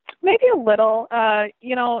 Maybe a little.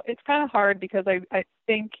 It's kind of hard because I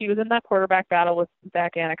think he was in that quarterback battle with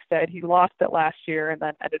Zach Annexstad. He lost it last year and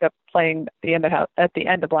then ended up playing at the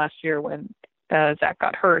end of last year when Zach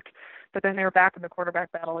got hurt. But then they were back in the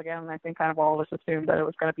quarterback battle again, and I think kind of all of us assumed that it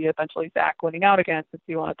was going to be eventually Zach winning out again since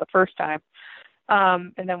he won it the first time.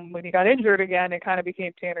 And then when he got injured again, it kind of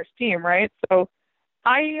became Tanner's team, right? So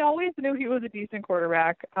I always knew he was a decent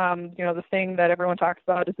quarterback. The thing that everyone talks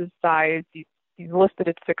about is his size. He's listed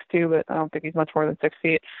at 6'2", but I don't think he's much more than 6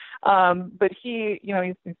 feet. But he's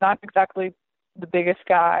not exactly the biggest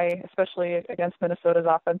guy, especially against Minnesota's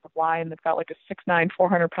offensive line. They've got like a 6'9",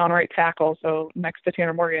 400-pound right tackle. So next to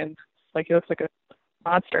Tanner Morgan, he looks like a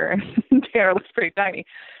monster, and Tanner looks pretty tiny.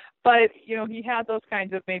 But, he had those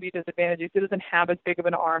kinds of maybe disadvantages. He doesn't have as big of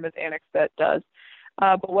an arm as Annexstad does.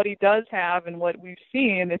 But what he does have, and what we've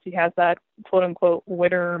seen, is he has that quote-unquote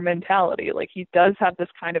winner mentality. Like, he does have this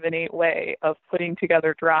kind of innate way of putting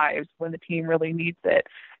together drives when the team really needs it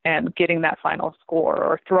and getting that final score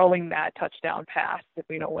or throwing that touchdown pass,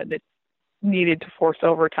 when it's needed to force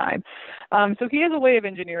overtime. So he has a way of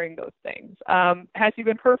engineering those things. Has he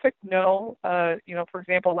been perfect? No. For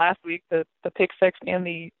example, last week, the pick six and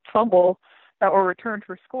the fumble or return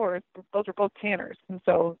for scores, those are both Tanner's. And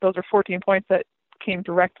so those are 14 points that came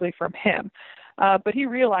directly from him. But he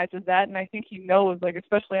realizes that, and I think he knows,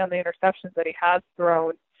 especially on the interceptions that he has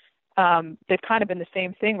thrown, they've kind of been the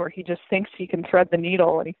same thing where he just thinks he can thread the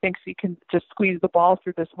needle and he thinks he can just squeeze the ball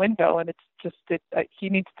through this window, and he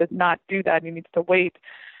needs to not do that. He needs to wait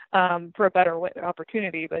for a better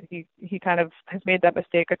opportunity, but he kind of has made that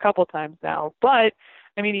mistake a couple times now. But,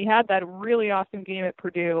 he had that really awesome game at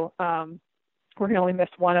Purdue where he only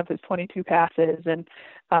missed one of his 22 passes, and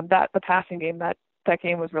the passing game, that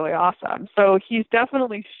game was really awesome. So he's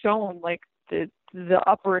definitely shown the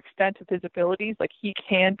upper extent of his abilities. He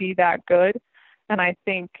can be that good. And I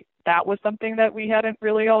think that was something that we hadn't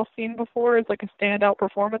really all seen before, is a standout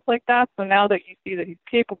performance like that. So now that you see that he's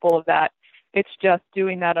capable of that, it's just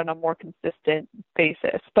doing that on a more consistent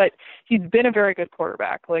basis. But he's been a very good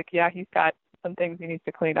quarterback. He's got some things he needs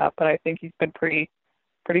to clean up, but I think he's been pretty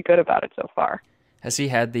good about it so far. Has he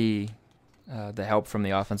had the help from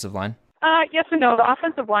the offensive line? Yes and no. The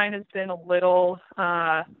offensive line has been a little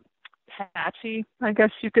patchy, I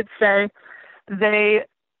guess you could say. They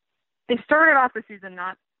started off the season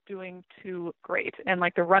not doing too great, and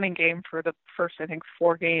the running game for the first, I think,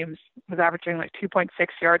 4 games was averaging 2.6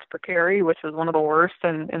 yards per carry, which was one of the worst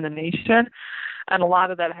in the nation. And a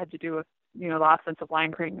lot of that had to do with the offensive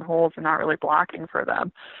line creating holes and not really blocking for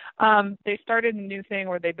them. They started a new thing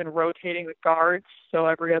where they've been rotating the guards. So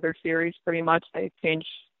every other series, pretty much, they change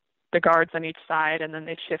the guards on each side, and then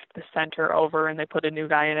they shift the center over and they put a new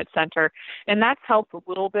guy in at center. And that's helped a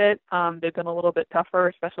little bit. They've been a little bit tougher,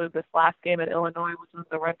 especially this last game at Illinois, when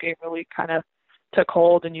the run game really kind of took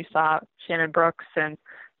hold, and you saw Shannon Brooks and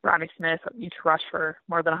Ronnie Smith each rush for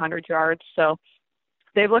more than 100 yards. So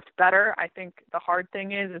they've looked better. I think the hard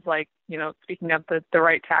thing is like, speaking of the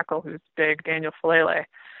right tackle who's big, Daniel Falele,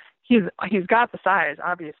 he's got the size,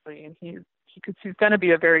 obviously, and he's going to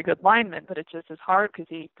be a very good lineman, but it just is hard because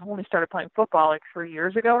he only started playing football like 3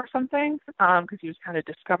 years ago or something, because he was kind of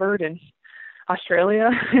discovered in Australia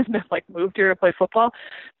and then like moved here to play football.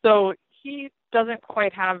 So he doesn't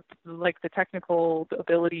quite have like the technical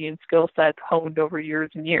ability and skill set honed over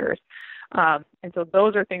years and years. And so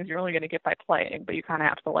those are things you're only going to get by playing, but you kind of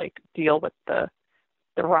have to like deal with the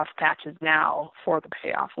rough patches now for the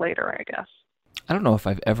payoff later, I guess. I don't know if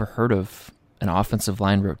I've ever heard of an offensive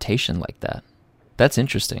line rotation like that. That's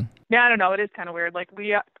interesting. Yeah, I don't know. It is kind of weird. Like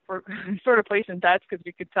we're sort of placing bets because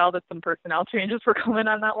we could tell that some personnel changes were coming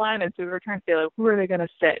on that line, and so we were trying to say, like, who are they going to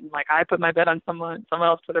sit? And like I put my bet on someone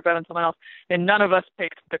else put their bet on someone else, and none of us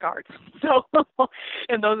picked the guards. So,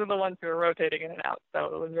 and those are the ones who are rotating in and out. So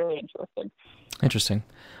it was really interesting. Interesting.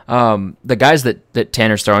 The guys that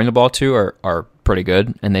Tanner's throwing the ball to are pretty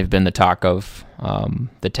good, and they've been the talk of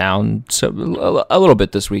the town so a little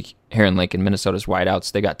bit this week here in Lincoln. Minnesota's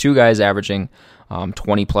wideouts. They got two guys averaging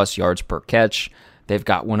 20-plus yards per catch. They've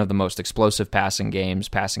got one of the most explosive passing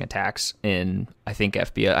attacks in, I think,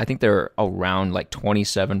 FBS. I think they're around like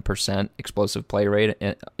 27% explosive play rate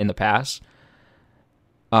in the pass.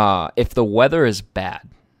 If the weather is bad,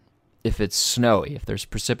 if it's snowy, if there's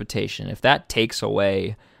precipitation, if that takes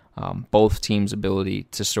away both teams' ability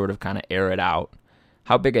to sort of kind of air it out,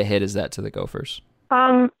 how big a hit is that to the Gophers?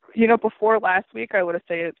 Before last week, I would have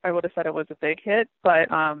said it was a big hit, but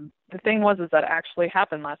the thing is that it actually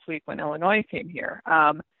happened last week when Illinois came here.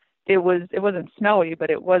 It wasn't snowy, but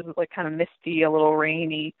it was like kind of misty, a little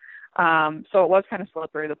rainy. So it was kind of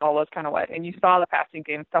slippery. The ball was kind of wet, and you saw the passing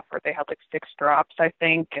game stuff where they had like 6 drops, I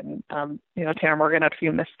think, and Tanner Morgan had a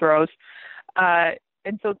few missed throws.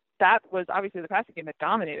 And so that was obviously the passing game that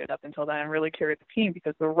dominated up until then and really carried the team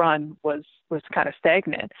because the run was kind of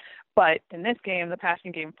stagnant. But in this game, the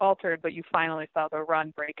passing game faltered, but you finally saw the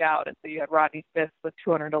run break out. And so you had Rodney Smith with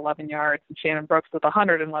 211 yards and Shannon Brooks with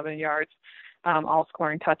 111 yards, all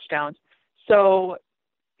scoring touchdowns. So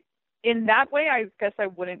in that way, I guess I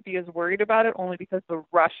wouldn't be as worried about it, only because the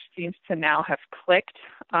rush seems to now have clicked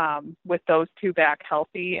with those two back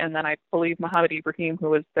healthy. And then I believe Mohamed Ibrahim, who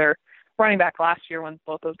was their running back last year when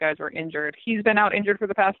both those guys were injured, he's been out injured for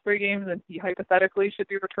the past 3 games, and he hypothetically should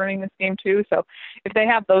be returning this game too. So if they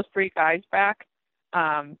have those 3 guys back,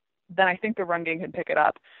 then I think the run game can pick it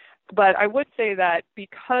up. But I would say that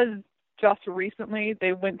because just recently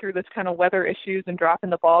they went through this kind of weather issues and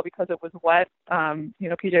dropping the ball because it was wet,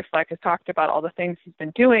 PJ Fleck has talked about all the things he's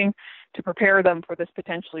been doing to prepare them for this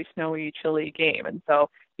potentially snowy, chilly game. And so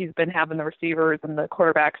he's been having the receivers and the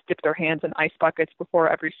quarterbacks dip their hands in ice buckets before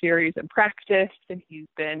every series in practice. And he's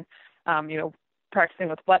been, practicing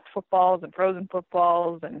with wet footballs and frozen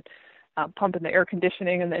footballs and pumping the air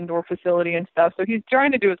conditioning in the indoor facility and stuff. So he's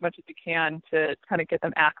trying to do as much as he can to kind of get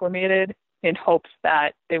them acclimated in hopes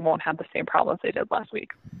that they won't have the same problems they did last week.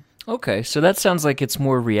 Okay, so that sounds like it's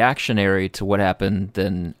more reactionary to what happened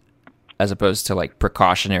than as opposed to like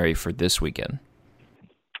precautionary for this weekend.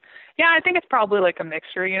 Yeah, I think it's probably like a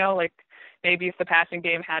mixture, like maybe if the passing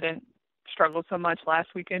game hadn't struggled so much last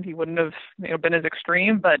weekend, he wouldn't have been as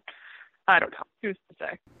extreme, but I don't know. Who's to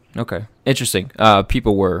say? Okay, interesting.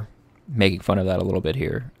 People were making fun of that a little bit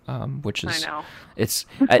here, which is, I know. It's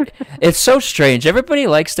so strange. Everybody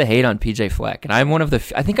likes to hate on PJ Fleck, and I'm one of the.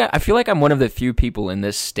 I feel like I'm one of the few people in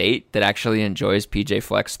this state that actually enjoys PJ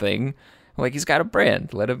Fleck's thing. Like, he's got a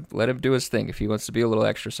brand. Let him do his thing. If he wants to be a little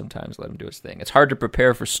extra sometimes, let him do his thing. It's hard to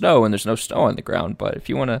prepare for snow, and there's no snow on the ground. But if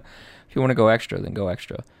you wanna go extra, then go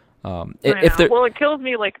extra. Well, it kills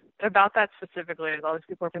me about that specifically. All these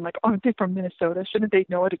people are being like, "Oh, they're from Minnesota. Shouldn't they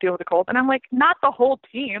know how to deal with the cold?" And I'm like, not the whole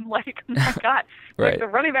team. Like, oh my God, right. The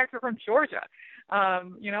running backs are from Georgia.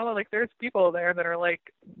 There's people there that are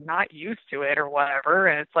not used to it or whatever,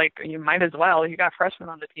 and it's like you might as well. You got freshmen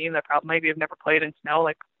on the team that probably maybe have never played in snow.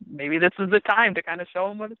 Like, maybe this is the time to kind of show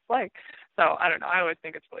them what it's like. So I don't know. I always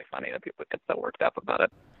think it's really funny that people get so worked up about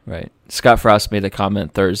it. Right. Scott Frost made a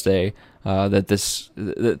comment Thursday that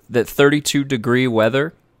 32-degree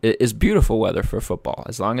weather is beautiful weather for football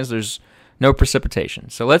as long as there's no precipitation.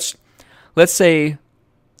 So let's say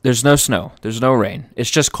there's no snow, there's no rain. It's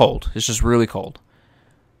just cold. It's just really cold.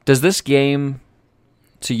 Does this game,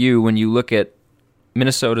 to you, when you look at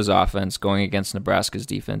Minnesota's offense going against Nebraska's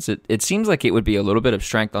defense, it seems like it would be a little bit of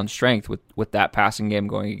strength on strength with that passing game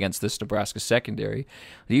going against this Nebraska secondary.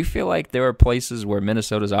 Do you feel like there are places where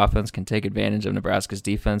Minnesota's offense can take advantage of Nebraska's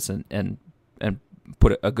defense and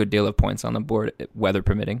put a good deal of points on the board, weather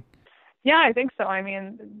permitting? Yeah, I think so. I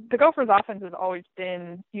mean, the Gophers' offense has always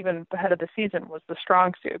been, even ahead of the season, was the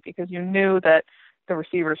strong suit because you knew that the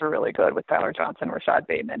receivers are really good with Tyler Johnson, Rashad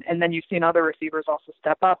Bateman. And then you've seen other receivers also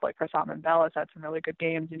step up, like Chris Ottman-Bell has had some really good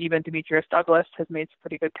games, and even Demetrius Douglas has made some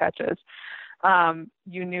pretty good catches.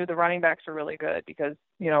 You knew the running backs are really good because,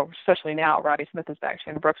 especially now, Roddy Smith is back,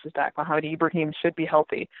 Shannon Brooks is back, Mohamed Ibrahim should be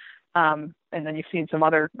healthy. And then you've seen some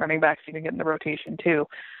other running backs even get in the rotation too.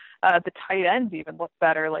 The tight ends even look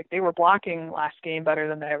better. Like they were blocking last game better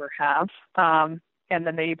than they ever have. And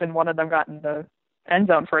then one of them got in the end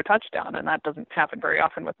zone for a touchdown, and that doesn't happen very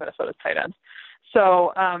often with Minnesota's tight ends.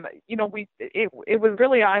 So, it was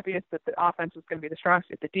really obvious that the offense was going to be the strong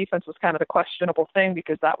suit. The defense was kind of the questionable thing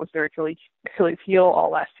because that was their Achilles heel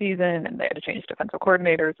all last season, and they had to change defensive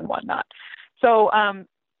coordinators and whatnot. So, I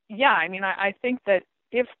think that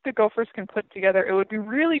if the Gophers can put together, it would be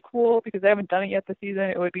really cool because they haven't done it yet this season.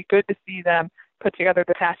 It would be good to see them put together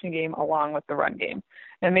the passing game along with the run game.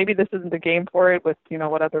 And maybe this isn't the game for it with,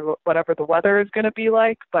 whatever the weather is going to be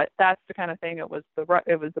like, but that's the kind of thing. It was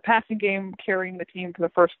the passing game carrying the team for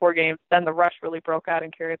the first 4 games. Then the rush really broke out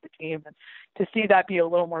and carried the team. And to see that be a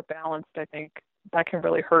little more balanced, I think that can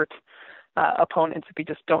really hurt opponents if you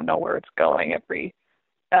just don't know where it's going every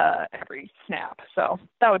snap. So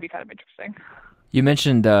that would be kind of interesting. You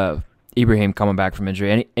mentioned Ibrahim coming back from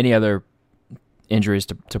injury. Any other injuries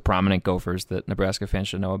to prominent Gophers that Nebraska fans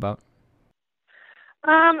should know about?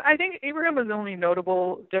 I think Ibrahim was the only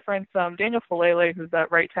notable difference. Daniel Falele, who's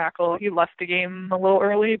that right tackle, he left the game a little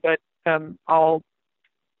early, but all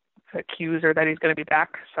cues are that he's going to be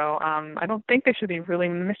back. So I don't think they should be really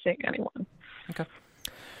missing anyone. Okay.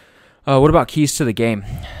 What about keys to the game?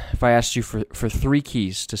 If I asked you for 3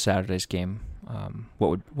 keys to Saturday's game,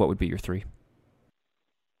 what would be your 3?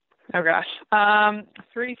 Oh gosh,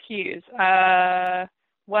 3 keys.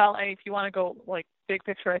 Well, if you want to go like big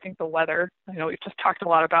picture, I think the weather. I know we've just talked a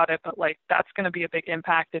lot about it, but like that's going to be a big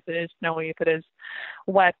impact if it is snowy, if it is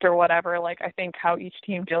wet or whatever. Like I think how each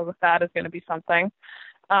team deals with that is going to be something.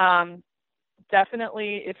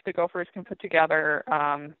 Definitely, if the Gophers can put together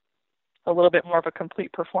a little bit more of a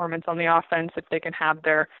complete performance on the offense, if they can have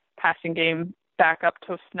their passing game back up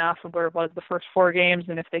to snuff of where it was the first 4 games,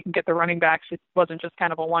 and if they can get the running backs, it wasn't just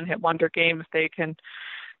kind of a one-hit wonder game. If they can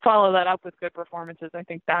follow that up with good performances, I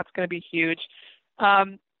think that's going to be huge.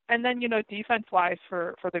 And then, defense-wise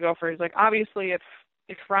for the Gophers, like obviously if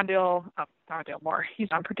Rondale Moore, he's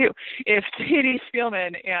on Purdue. If J.D.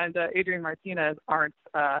 Spielman and Adrian Martinez aren't,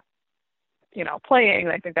 playing,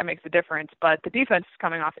 I think that makes a difference. But the defense is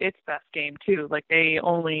coming off its best game too. Like they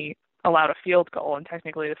only allowed a field goal, and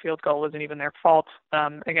technically the field goal wasn't even their fault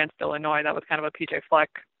against Illinois. That was kind of a PJ Fleck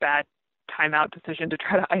bad timeout decision to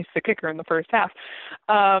try to ice the kicker in the first half.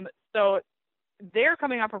 So they're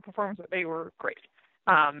coming off a performance that they were great.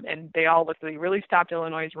 And they really stopped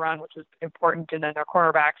Illinois' run, which was important. And then their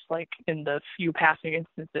cornerbacks, like in the few passing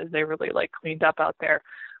instances, they really cleaned up out there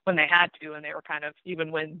when they had to, and they were kind of,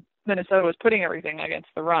 even when Minnesota was putting everything against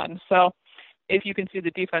the run. So if you can see the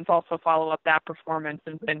defense also follow up that performance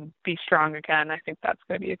and be strong again, I think that's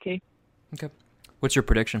going to be a key. Okay. What's your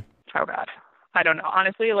prediction? Oh God, I don't know.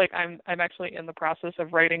 Honestly, I'm actually in the process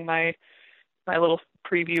of writing my little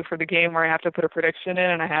preview for the game where I have to put a prediction in,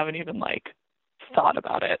 and I haven't even thought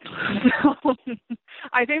about it.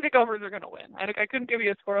 I think the Gophers are going to win. I couldn't give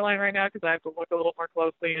you a scoreline right now because I have to look a little more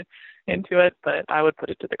closely into it, but I would put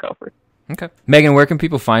it to the Gophers. Okay. Megan, where can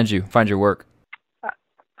people find your work?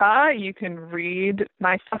 You can read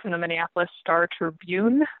my stuff in the Minneapolis Star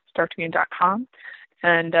Tribune, startribune.com,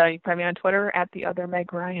 and you can find me on Twitter at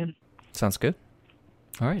 @theotherMegRyan. Sounds good.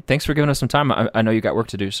 All right. Thanks for giving us some time. I know you got work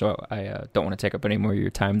to do, so I don't want to take up any more of your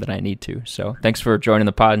time than I need to. So thanks for joining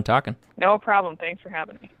the pod and talking. No problem. Thanks for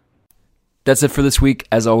having me. That's it for this week.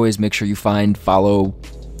 As always, make sure you follow,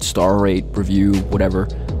 star rate, review, whatever,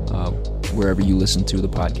 wherever you listen to the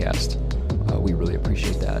podcast. We really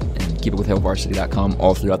appreciate that. And keep it with HailVarsity.com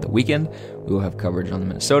all throughout the weekend. We will have coverage on the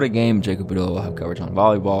Minnesota game. Jacob Badillo will have coverage on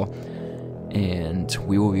volleyball. And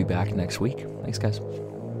we will be back next week. Thanks, guys.